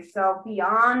species. So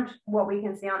beyond what we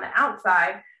can see on the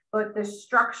outside, but the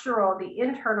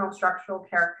internal structural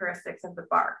characteristics of the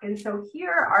bark. And so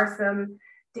here are some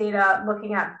data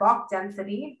looking at bulk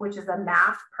density, which is a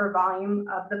mass per volume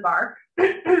of the bark.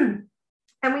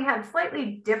 And we had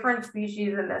slightly different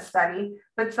species in this study,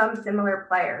 but some similar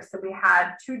players. So we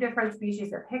had 2 different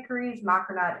species of hickories,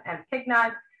 mockernut and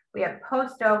pignut. We have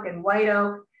post oak and white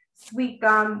oak, sweet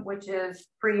gum, which is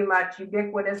pretty much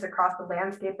ubiquitous across the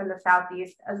landscape in the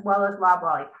Southeast, as well as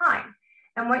loblolly pine.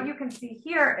 And what you can see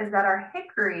here is that our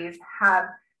hickories have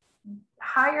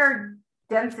higher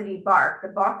density bark. The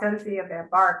bulk density of their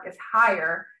bark is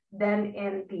higher than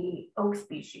in the oak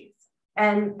species.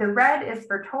 And the red is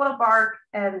for total bark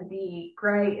and the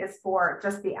gray is for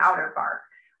just the outer bark.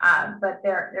 But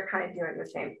they're kind of doing the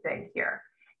same thing here.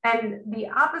 And the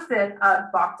opposite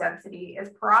of bulk density is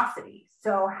porosity.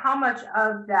 So how much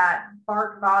of that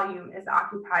bark volume is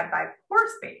occupied by pore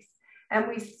space? And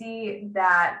we see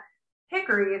that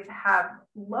hickories have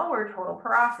lower total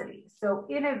porosity. So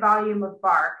in a volume of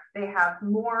bark, they have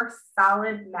more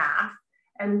solid mass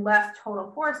and less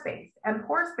total pore space. And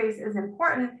pore space is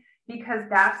important because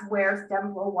that's where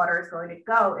stem flow water is going to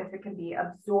go if it can be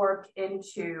absorbed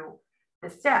into the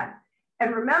stem.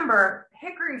 And remember,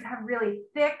 hickories have really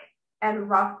thick and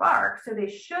rough bark, so they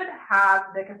should have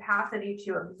the capacity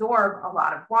to absorb a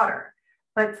lot of water.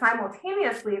 But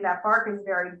simultaneously, that bark is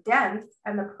very dense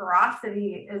and the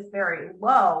porosity is very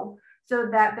low, so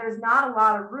that there's not a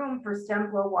lot of room for stem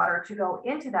flow water to go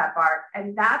into that bark.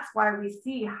 And that's why we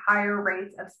see higher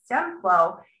rates of stem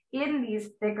flow in these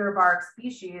thicker bark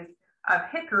species of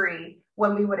hickory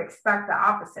when we would expect the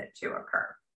opposite to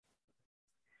occur.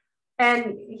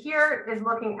 And here is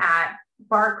looking at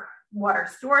bark water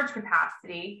storage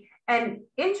capacity. And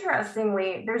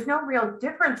interestingly, there's no real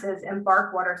differences in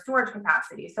bark water storage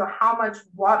capacity. So how much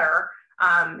water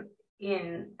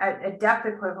in a depth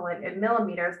equivalent in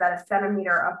millimeters that a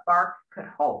centimeter of bark could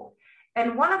hold.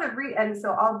 And one of the and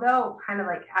so although kind of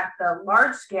like at the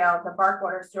large scale, the bark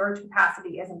water storage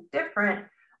capacity isn't different,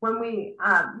 when we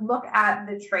look at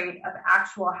the trait of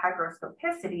actual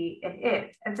hygroscopicity, it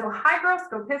is. And so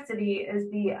hygroscopicity is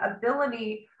the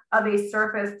ability of a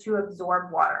surface to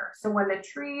absorb water. So when the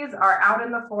trees are out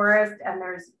in the forest and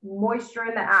there's moisture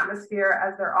in the atmosphere,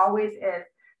 as there always is,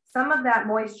 some of that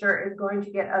moisture is going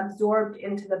to get absorbed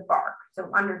into the bark,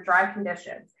 so under dry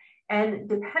conditions. And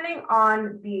depending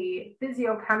on the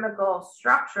physiochemical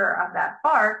structure of that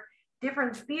bark,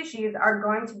 different species are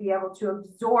going to be able to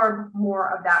absorb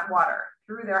more of that water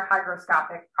through their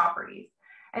hygroscopic properties.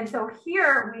 And so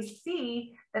here we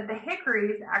see that the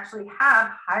hickories actually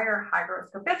have higher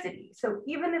hygroscopicity. So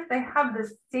even if they have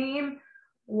the same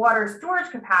water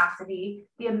storage capacity,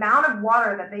 the amount of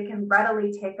water that they can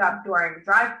readily take up during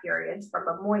dry periods from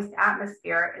a moist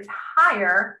atmosphere is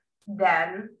higher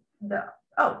than the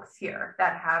oaks here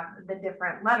that have the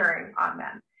different lettering on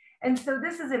them. And so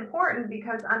this is important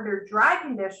because under dry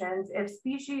conditions, if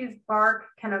species bark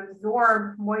can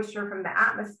absorb moisture from the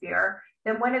atmosphere,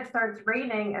 then when it starts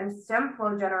raining and stem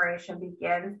flow generation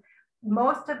begins,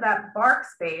 most of that bark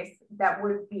space that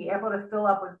would be able to fill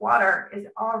up with water is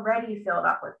already filled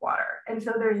up with water. And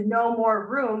so there's no more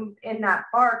room in that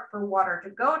bark for water to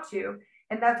go to.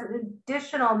 And that's an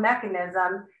additional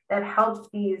mechanism that helps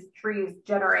these trees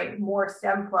generate more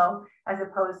stem flow as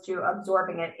opposed to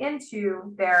absorbing it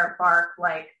into their bark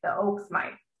like the oaks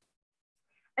might.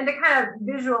 And to kind of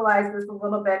visualize this a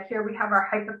little bit, here we have our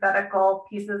hypothetical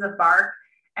pieces of bark.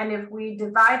 And if we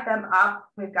divide them up,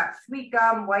 we've got sweet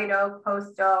gum, white oak,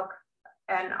 post oak,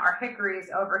 and our hickories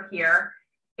over here.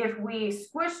 If we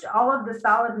squished all of the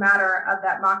solid matter of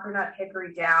that mockernut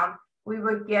hickory down, we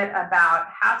would get about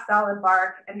half solid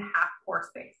bark and half pore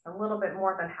space, a little bit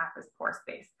more than half is pore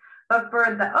space. But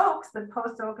for the oaks, the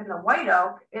post oak and the white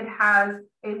oak, it has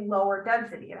a lower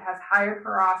density. It has higher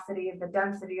porosity, and the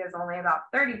density is only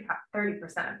about 30%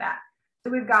 of that. So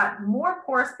we've got more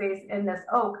pore space in this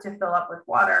oak to fill up with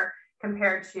water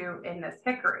compared to in this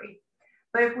hickory.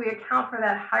 But if we account for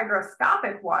that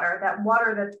hygroscopic water, that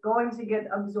water that's going to get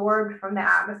absorbed from the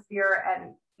atmosphere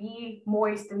and be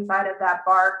moist inside of that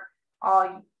bark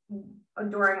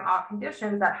during all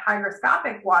conditions, that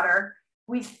hygroscopic water,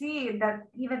 we see that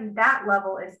even that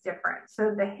level is different.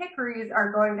 So the hickories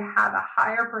are going to have a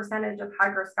higher percentage of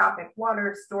hygroscopic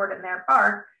water stored in their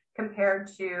bark compared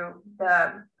to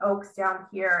the oaks down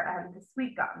here and the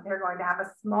sweet gum. They're going to have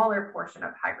a smaller portion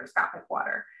of hygroscopic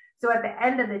water. So at the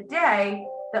end of the day,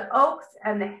 the oaks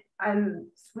and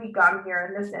sweet gum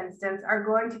here in this instance are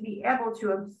going to be able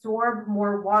to absorb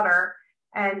more water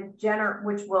and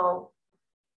which will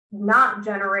not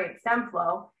generate stem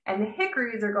flow. And the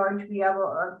hickories are going to be able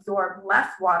to absorb less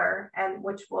water, and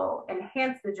which will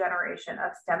enhance the generation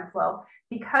of stem flow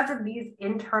because of these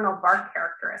internal bark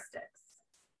characteristics.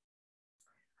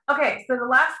 Okay, so the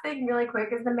last thing really quick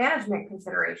is the management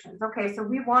considerations. Okay, so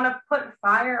we want to put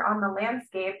fire on the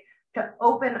landscape to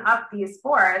open up these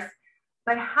forests,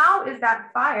 but how is that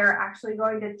fire actually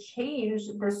going to change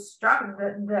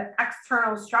the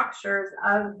external structures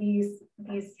of these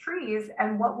trees,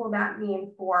 and what will that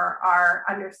mean for our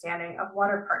understanding of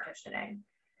water partitioning?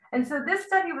 And so this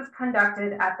study was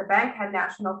conducted at the Bankhead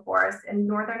National Forest in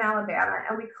northern Alabama,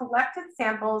 and we collected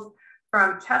samples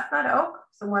from chestnut oak,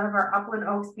 so one of our upland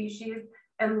oak species,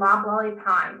 and loblolly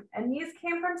pine. And these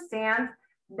came from stands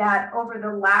that over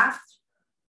the last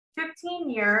 15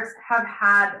 years have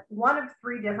had one of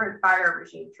three different fire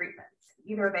regime treatments.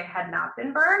 Either they had not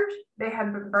been burned, they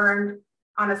had been burned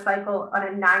on a cycle on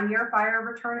a 9-year fire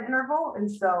return interval. And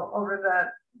so over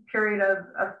the period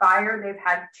of fire, they've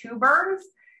had 2 burns,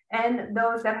 and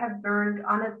those that have burned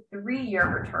on a 3-year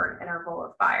return interval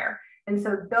of fire. And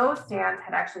so those stands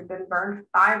had actually been burned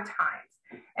 5 times.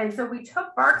 And so we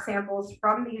took bark samples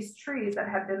from these trees that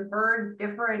had been burned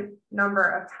different number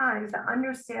of times to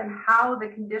understand how the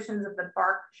conditions of the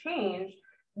bark changed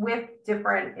with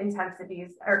different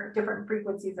intensities or different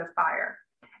frequencies of fire.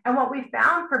 And what we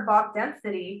found for bulk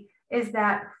density is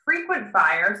that frequent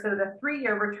fire, so the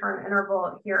 3-year return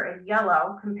interval here in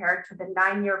yellow compared to the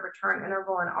 9-year return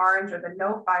interval in orange, or the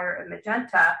no fire in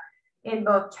magenta, in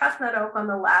both chestnut oak on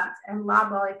the left and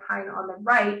loblolly pine on the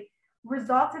right,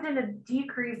 resulted in a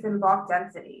decrease in bulk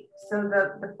density. So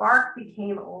the bark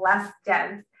became less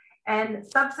dense, and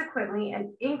subsequently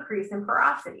an increase in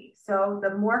porosity. So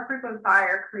the more frequent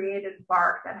fire created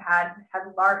bark that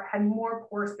had more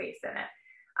pore space in it.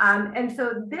 And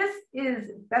so this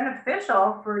is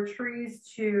beneficial for trees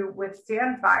to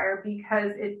withstand fire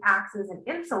because it acts as an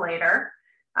insulator,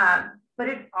 but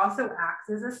it also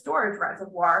acts as a storage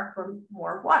reservoir for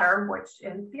more water, which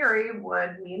in theory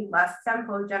would mean less stem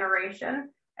flow generation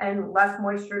and less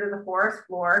moisture to the forest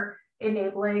floor,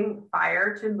 enabling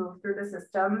fire to move through the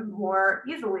system more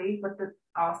easily with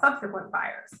all subsequent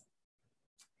fires.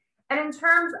 And in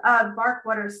terms of bark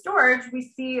water storage, we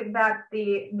see that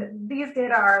these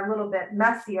data are a little bit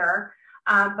messier,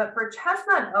 but for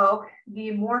chestnut oak,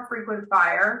 the more frequent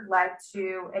fire led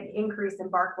to an increase in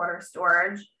bark water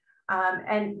storage,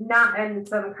 and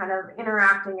some kind of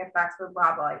interacting effects with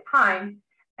loblolly pine,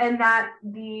 and that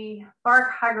the bark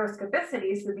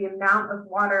hygroscopicity, so the amount of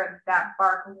water that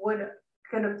bark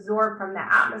could absorb from the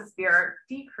atmosphere,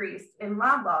 decreased in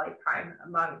loblolly pine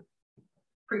among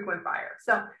frequent fire.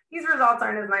 So these results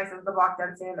aren't as nice as the bulk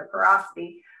density and the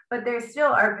porosity, but they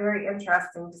still are very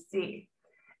interesting to see.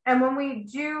 And when we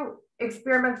do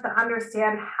experiments to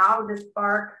understand how this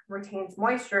bark retains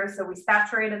moisture. So we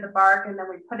saturated the bark and then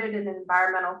we put it in an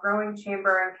environmental growing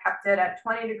chamber and kept it at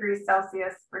 20 degrees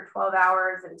Celsius for 12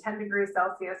 hours and 10 degrees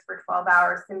Celsius for 12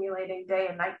 hours, simulating day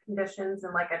and night conditions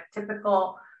in like a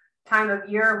typical time of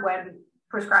year when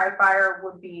prescribed fire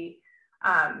would be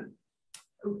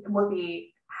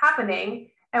happening.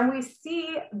 And we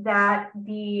see that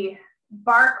the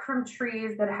bark from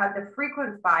trees that had the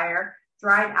frequent fire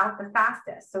dried out the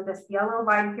fastest. So this yellow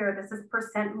line here, this is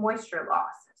percent moisture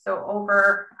loss. So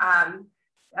over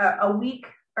a week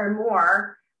or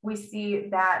more, we see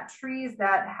that trees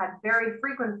that had very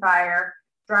frequent fire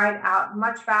dried out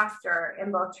much faster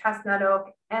in both chestnut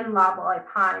oak and loblolly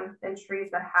pine than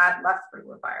trees that had less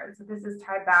frequent fire. So this is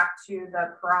tied back to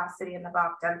the porosity and the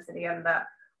bark density and the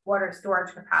water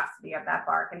storage capacity of that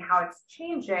bark and how it's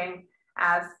changing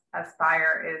as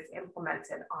fire is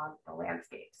implemented on the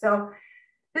landscape. So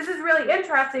this is really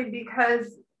interesting because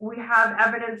we have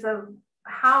evidence of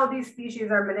how these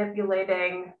species are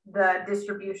manipulating the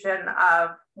distribution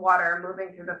of water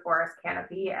moving through the forest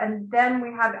canopy. And then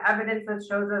we have evidence that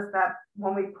shows us that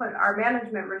when we put our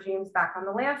management regimes back on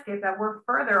the landscape, that we're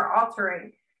further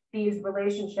altering these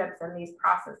relationships and these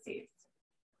processes.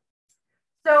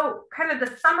 So kind of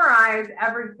to summarize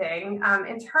everything,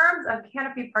 in terms of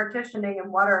canopy partitioning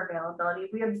and water availability,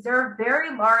 we observed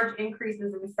very large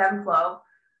increases in stem flow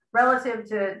relative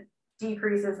to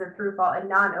decreases in fruit fall in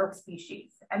non-oak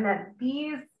species. And that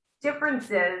these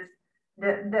differences,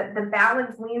 the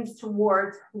balance leans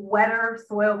towards wetter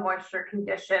soil moisture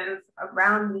conditions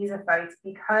around mesophytes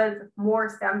because more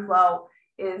stem flow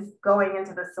is going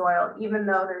into the soil, even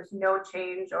though there's no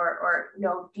change or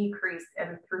no decrease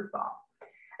in fruit fall.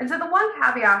 And so the one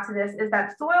caveat to this is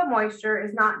that soil moisture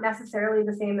is not necessarily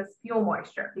the same as fuel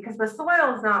moisture, because the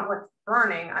soil is not what's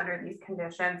burning under these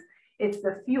conditions. It's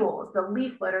the fuels, the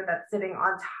leaf litter that's sitting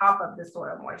on top of the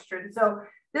soil moisture. And so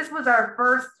this was our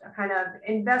first kind of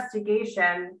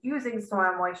investigation using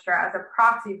soil moisture as a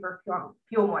proxy for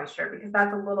fuel moisture, because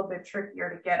that's a little bit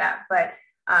trickier to get at. But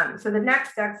so the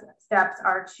next steps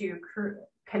are to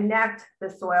connect the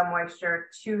soil moisture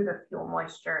to the fuel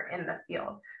moisture in the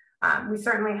field. We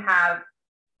certainly have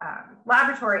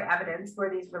laboratory evidence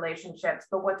for these relationships,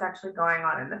 but what's actually going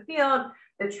on in the field,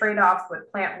 the trade-offs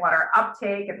with plant water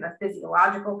uptake and the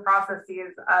physiological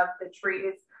processes of the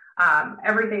trees,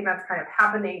 everything that's kind of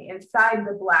happening inside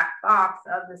the black box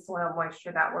of the soil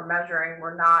moisture that we're measuring,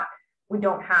 we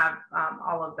don't have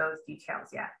all of those details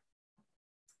yet.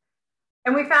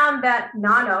 And we found that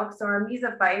non-oaks or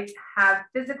mesophytes have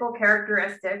physical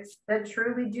characteristics that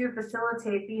truly do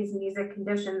facilitate these mesic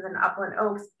conditions in upland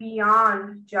oaks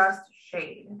beyond just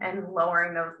shade and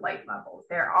lowering those light levels.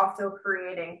 They're also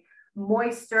creating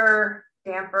moister,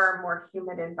 damper, more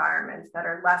humid environments that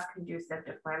are less conducive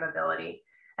to flammability.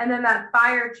 And then that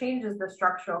fire changes the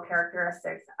structural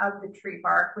characteristics of the tree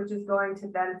bark, which is going to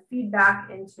then feed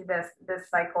back into this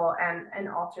cycle and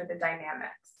alter the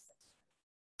dynamics.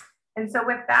 And so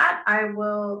with that, I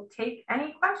will take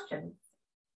any questions.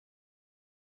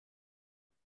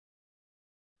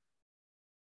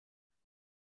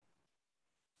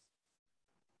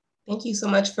 Thank you so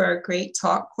much for a great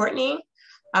talk, Courtney.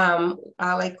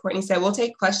 Like Courtney said, we'll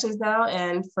take questions now.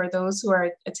 And for those who are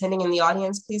attending in the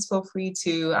audience, please feel free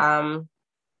to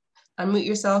unmute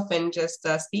yourself and just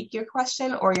speak your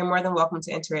question, or you're more than welcome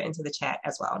to enter it into the chat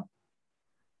as well.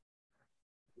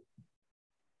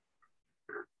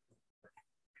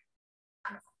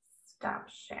 Stop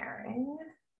sharing.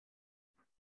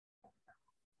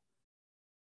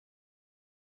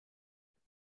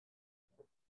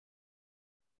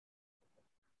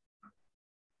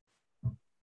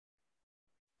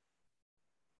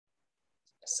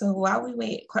 So while we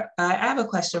wait, I have a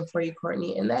question for you,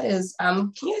 Courtney, and that is,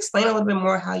 can you explain a little bit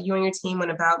more how you and your team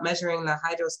went about measuring the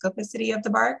hygroscopicity of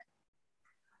the bark?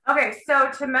 Okay,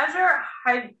 so to measure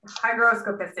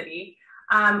hygroscopicity,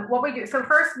 what we do, so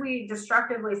first we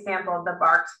destructively sampled the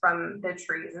barks from the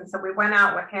trees. And so we went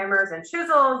out with hammers and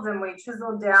chisels and we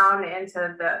chiseled down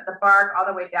into the bark all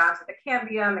the way down to the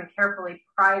cambium and carefully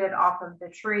pried it off of the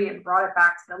tree and brought it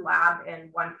back to the lab in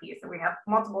one piece. And we have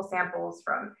multiple samples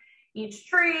from each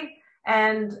tree.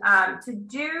 And to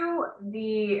do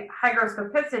the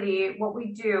hygroscopicity, what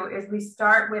we do is we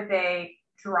start with a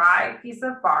dry piece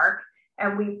of bark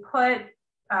and we put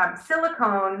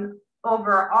silicone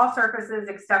over all surfaces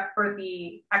except for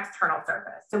the external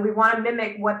surface. So we want to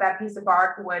mimic what that piece of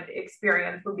bark would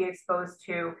be exposed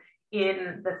to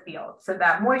in the field. So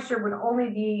that moisture would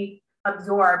only be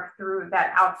absorbed through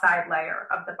that outside layer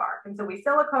of the bark. And so we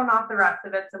silicone off the rest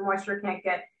of it so moisture can't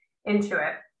get into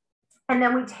it. And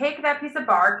then we take that piece of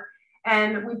bark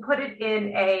and we put it in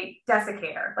a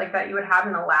desiccator, like that you would have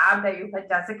in a lab that you put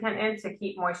desiccant in to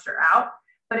keep moisture out.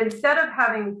 But instead of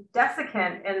having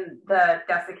desiccant in the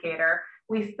desiccator,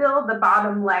 we fill the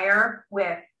bottom layer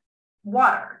with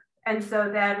water. And so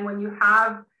then when you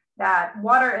have that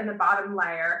water in the bottom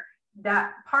layer,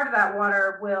 that part of that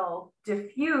water will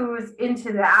diffuse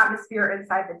into the atmosphere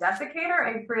inside the desiccator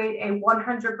and create a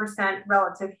 100%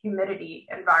 relative humidity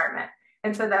environment.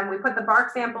 And so then we put the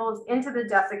bark samples into the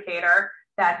desiccator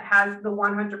that has the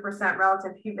 100%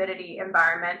 relative humidity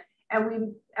environment. And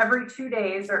we, every 2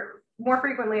 days, or more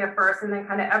frequently at first, and then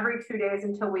kind of every 2 days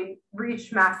until we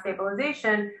reach mass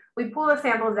stabilization, we pull the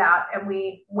samples out and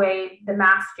we weigh the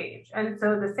mass change. And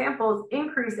so the samples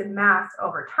increase in mass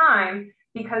over time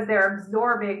because they're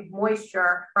absorbing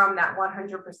moisture from that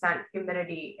 100%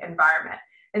 humidity environment.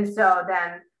 And so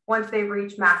then once they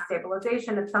reach mass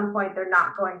stabilization, at some point, they're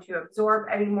not going to absorb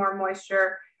any more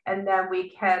moisture. And then we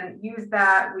can use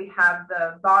that. We have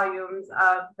the volumes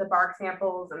of the bark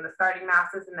samples and the starting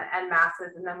masses and the end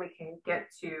masses, and then we can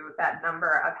get to that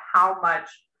number of how much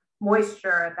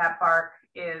moisture that bark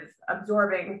is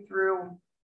absorbing through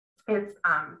its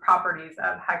properties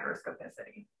of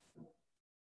hygroscopicity.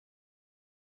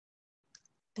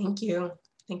 Thank you.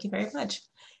 Thank you very much.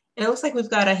 And it looks like we've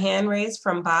got a hand raised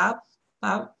from Bob.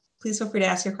 Bob, please feel free to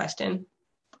ask your question.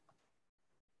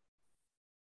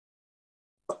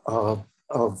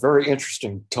 A very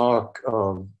interesting talk,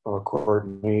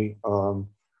 Courtney.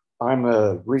 I'm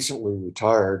a recently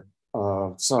retired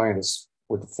scientist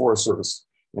with the Forest Service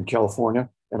in California,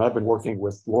 and I've been working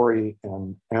with Lori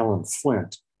and Alan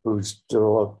Flint, who's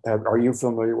developed. Are you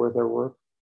familiar with their work?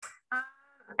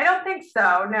 I don't think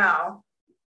so, no.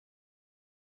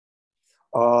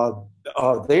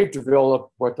 They've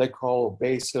developed what they call a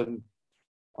basin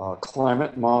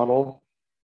climate model.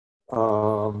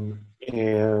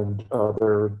 And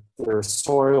their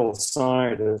soil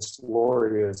scientist,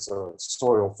 Lori, is a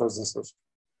soil physicist,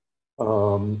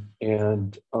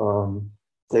 and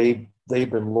they've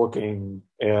been looking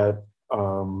at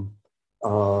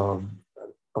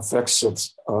effects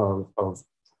of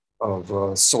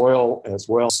soil as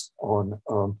well as on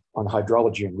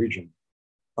hydrology and region.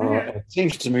 It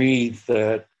seems to me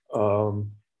that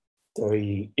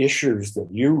the issues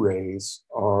that you raise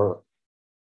are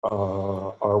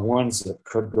ones that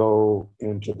could go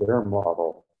into their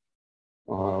model.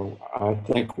 I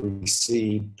think we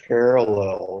see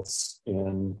parallels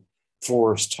in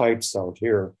forest types out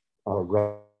here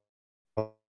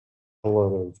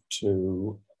relative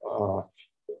to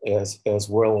as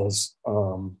well as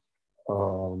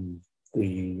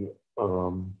the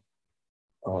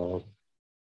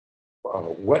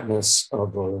wetness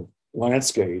of the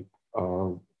landscape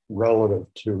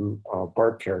relative to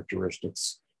bark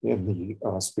characteristics in the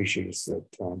species that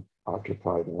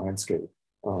occupy the landscape.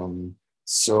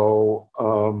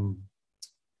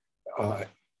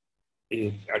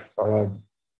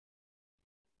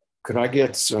 Could I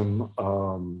get some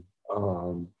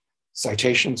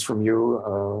citations from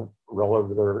you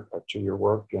relative to your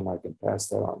work, and I can pass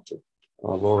that on to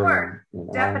Lori? Sure,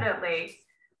 definitely.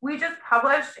 We just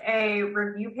published a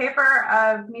review paper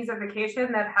of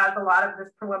mesophication that has a lot of this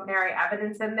preliminary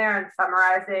evidence in there and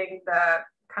summarizing the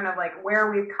kind of like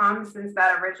where we've come since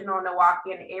that original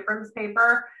Nowacki and Abrams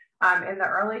paper in the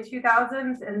early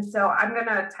 2000s. And so I'm going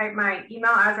to type my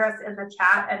email address in the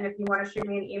chat. And if you want to shoot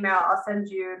me an email, I'll send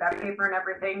you that paper and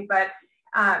everything. But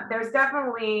there's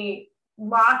definitely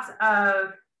lots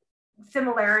of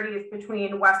similarities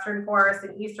between Western forests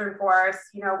and Eastern forests,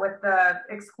 you know, with the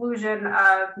exclusion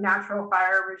of natural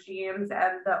fire regimes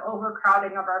and the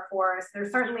overcrowding of our forests. They're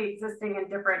certainly existing in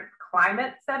different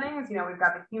climate settings. You know, we've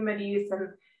got the humid East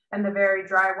and the very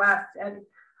dry West. And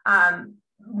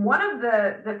one of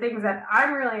the things that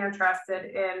I'm really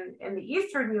interested in the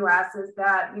Eastern US is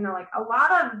that, you know, like a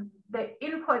lot of the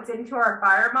inputs into our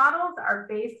fire models are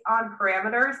based on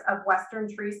parameters of Western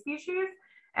tree species.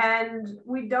 And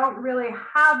we don't really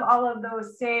have all of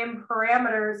those same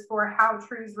parameters for how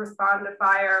trees respond to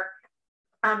fire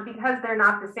because they're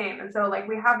not the same. And so like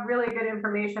we have really good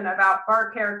information about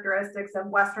bark characteristics of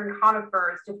Western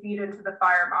conifers to feed into the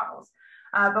fire models.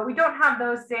 But we don't have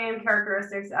those same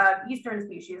characteristics of Eastern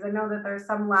species. I know that there's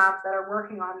some labs that are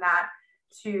working on that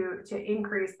to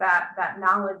increase that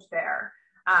knowledge there.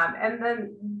 And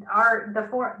then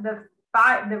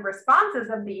the responses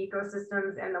of the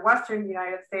ecosystems in the Western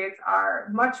United States are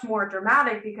much more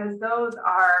dramatic because those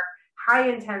are high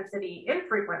intensity,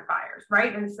 infrequent fires,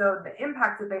 right? And so the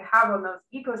impacts that they have on those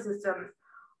ecosystems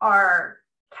are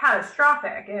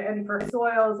catastrophic and for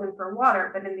soils and for water.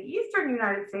 But in the Eastern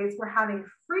United States, we're having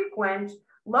frequent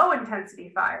low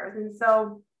intensity fires. And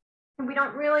so we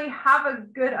don't really have a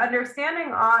good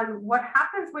understanding on what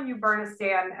happens when you burn a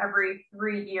stand every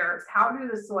 3 years. How do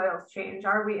the soils change?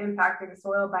 Are we impacting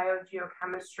soil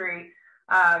biogeochemistry?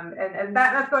 And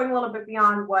that's going a little bit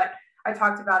beyond what I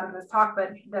talked about in this talk,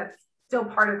 but that's still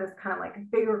part of this kind of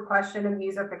like bigger question of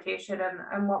musification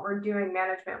and what we're doing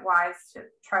management-wise to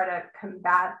try to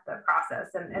combat the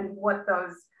process and what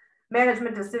those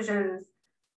management decisions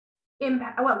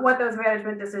what those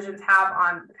management decisions have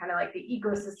on kind of like the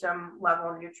ecosystem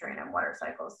level nutrient and water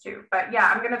cycles too. But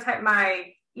yeah, I'm going to type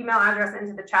my email address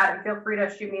into the chat and feel free to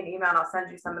shoot me an email and I'll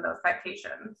send you some of those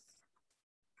citations.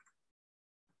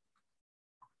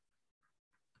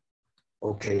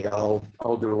 Okay, I'll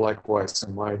do likewise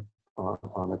in my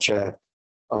on the chat.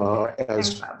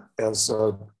 As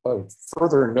a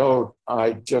further note,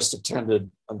 I just attended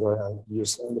the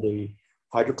Yosemite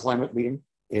hydroclimate meeting,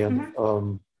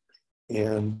 and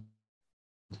and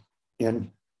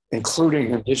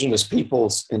including indigenous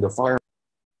peoples in the fire.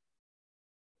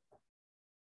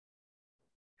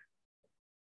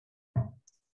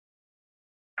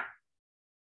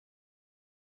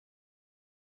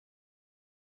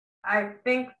 I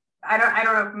think I don't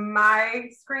know if my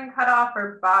screen cut off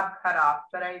or Bob cut off,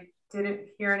 but I didn't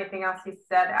hear anything else he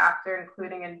said after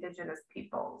including indigenous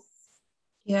peoples.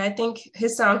 Yeah, I think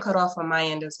his sound cut off on my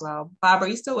end as well. Bob, are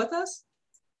you still with us?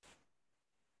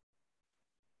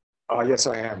 Yes,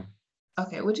 I am.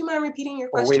 Okay, would you mind repeating your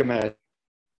question? Oh, wait a minute.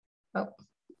 Oh.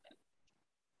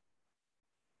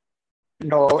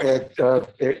 No, it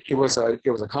was a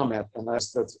comment, and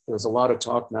there's a lot of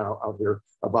talk now out there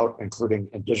about including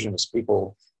indigenous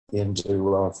people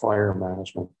into fire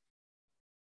management.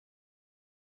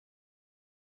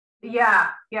 Yeah,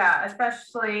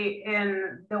 especially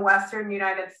in the Western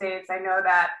United States. I know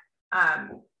that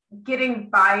getting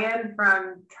buy-in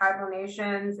from tribal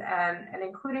nations and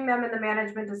including them in the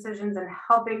management decisions and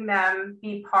helping them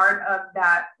be part of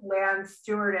that land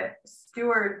stewardship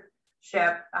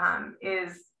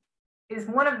is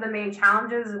one of the main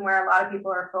challenges and where a lot of people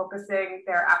are focusing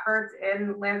their efforts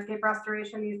in landscape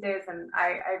restoration these days. And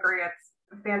I agree, it's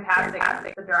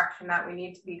fantastic, the direction that we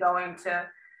need to be going to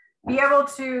be able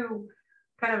to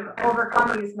kind of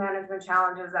overcome these management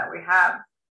challenges that we have.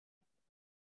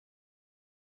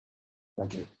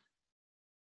 Thank you.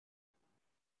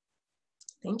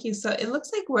 Thank you. So it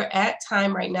looks like we're at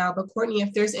time right now, but Courtney,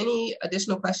 if there's any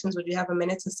additional questions, would you have a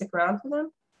minute to stick around for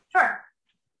them? Sure.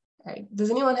 All right.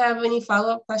 Does anyone have any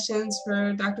follow-up questions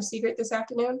for Dr. Siegert this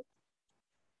afternoon?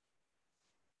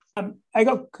 I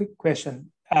got a quick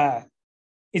question.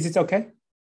 Is it okay?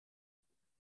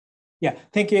 Yeah,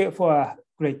 thank you for a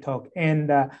great talk. And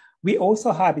we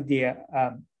also have the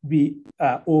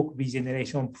oak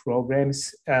regeneration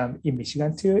programs in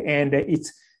Michigan too. And it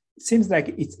seems like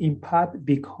it's in part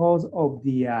because of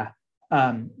the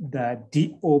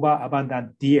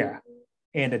overabundant deer,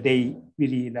 and they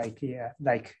really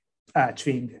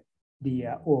trimmed the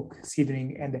oak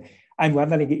seedling. And I'm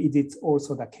wondering, is it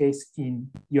also the case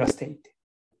in your state?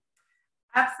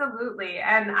 Absolutely.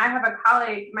 And I have my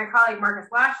colleague, Marcus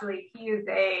Lashley, he is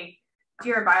a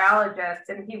deer biologist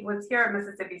and he was here at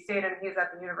Mississippi State and he's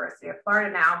at the University of Florida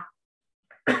now.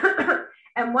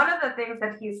 And one of the things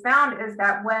that he's found is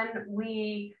that when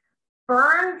we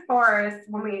burn forests,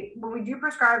 when we do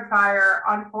prescribed fire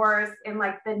on forests in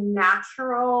like the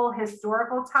natural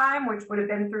historical time, which would have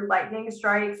been through lightning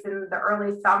strikes in the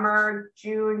early summer,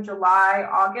 June, July,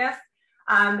 August,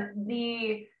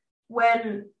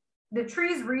 when the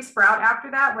trees resprout after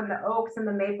that, when the oaks and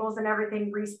the maples and everything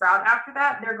resprout after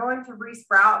that, they're going to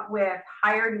resprout with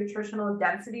higher nutritional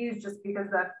densities just because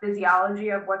of the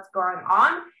physiology of what's going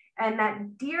on. And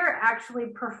that deer actually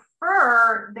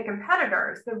prefer the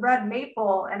competitors, the red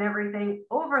maple and everything,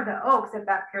 over the oaks at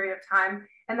that period of time.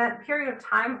 And that period of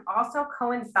time also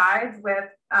coincides with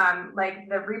like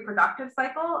the reproductive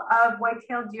cycle of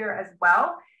white-tailed deer as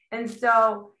well. And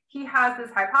so he has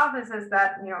this hypothesis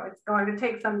that, you know, it's going to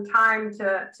take some time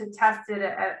to test it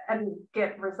and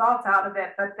get results out of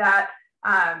it, but that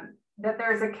that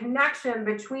there's a connection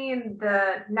between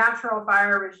the natural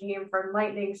fire regime for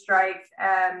lightning strikes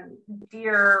and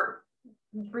deer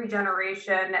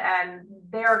regeneration and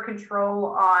their control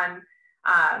on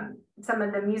some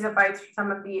of the mesophytes,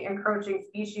 some of the encroaching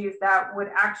species that would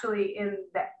actually in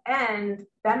the end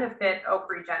benefit oak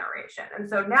regeneration. And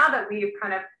so now that we've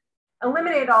kind of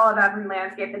eliminated all of that from the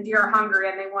landscape, the deer are hungry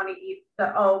and they want to eat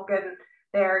the oak and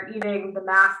they're eating the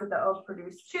mass that the oak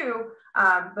produced too.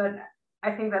 But I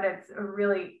think that it's a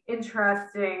really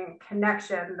interesting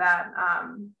connection that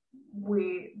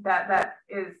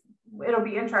it'll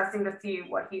be interesting to see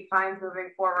what he finds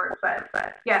moving forward. But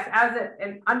yes,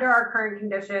 under our current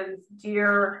conditions,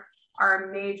 deer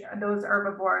those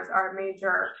herbivores are a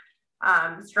major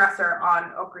stressor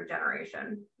on oak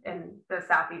regeneration in the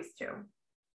Southeast too.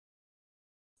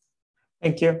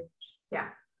 Thank you. Yeah.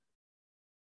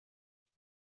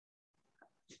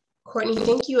 Courtney,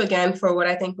 thank you again for what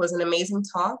I think was an amazing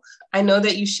talk. I know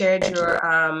that you shared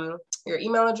your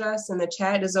email address in the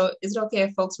chat. Is it okay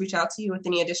if folks reach out to you with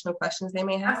any additional questions they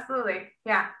may have? Absolutely.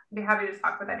 Yeah, I'd be happy to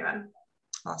talk with anyone.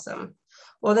 Awesome.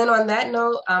 Well, then on that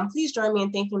note, please join me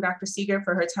in thanking Dr. Siegert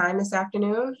for her time this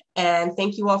afternoon. And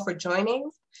thank you all for joining.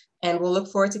 And we'll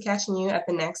look forward to catching you at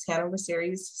the next Hanover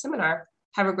Series seminar.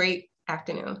 Have a great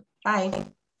afternoon. Bye.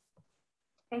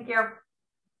 Thank you.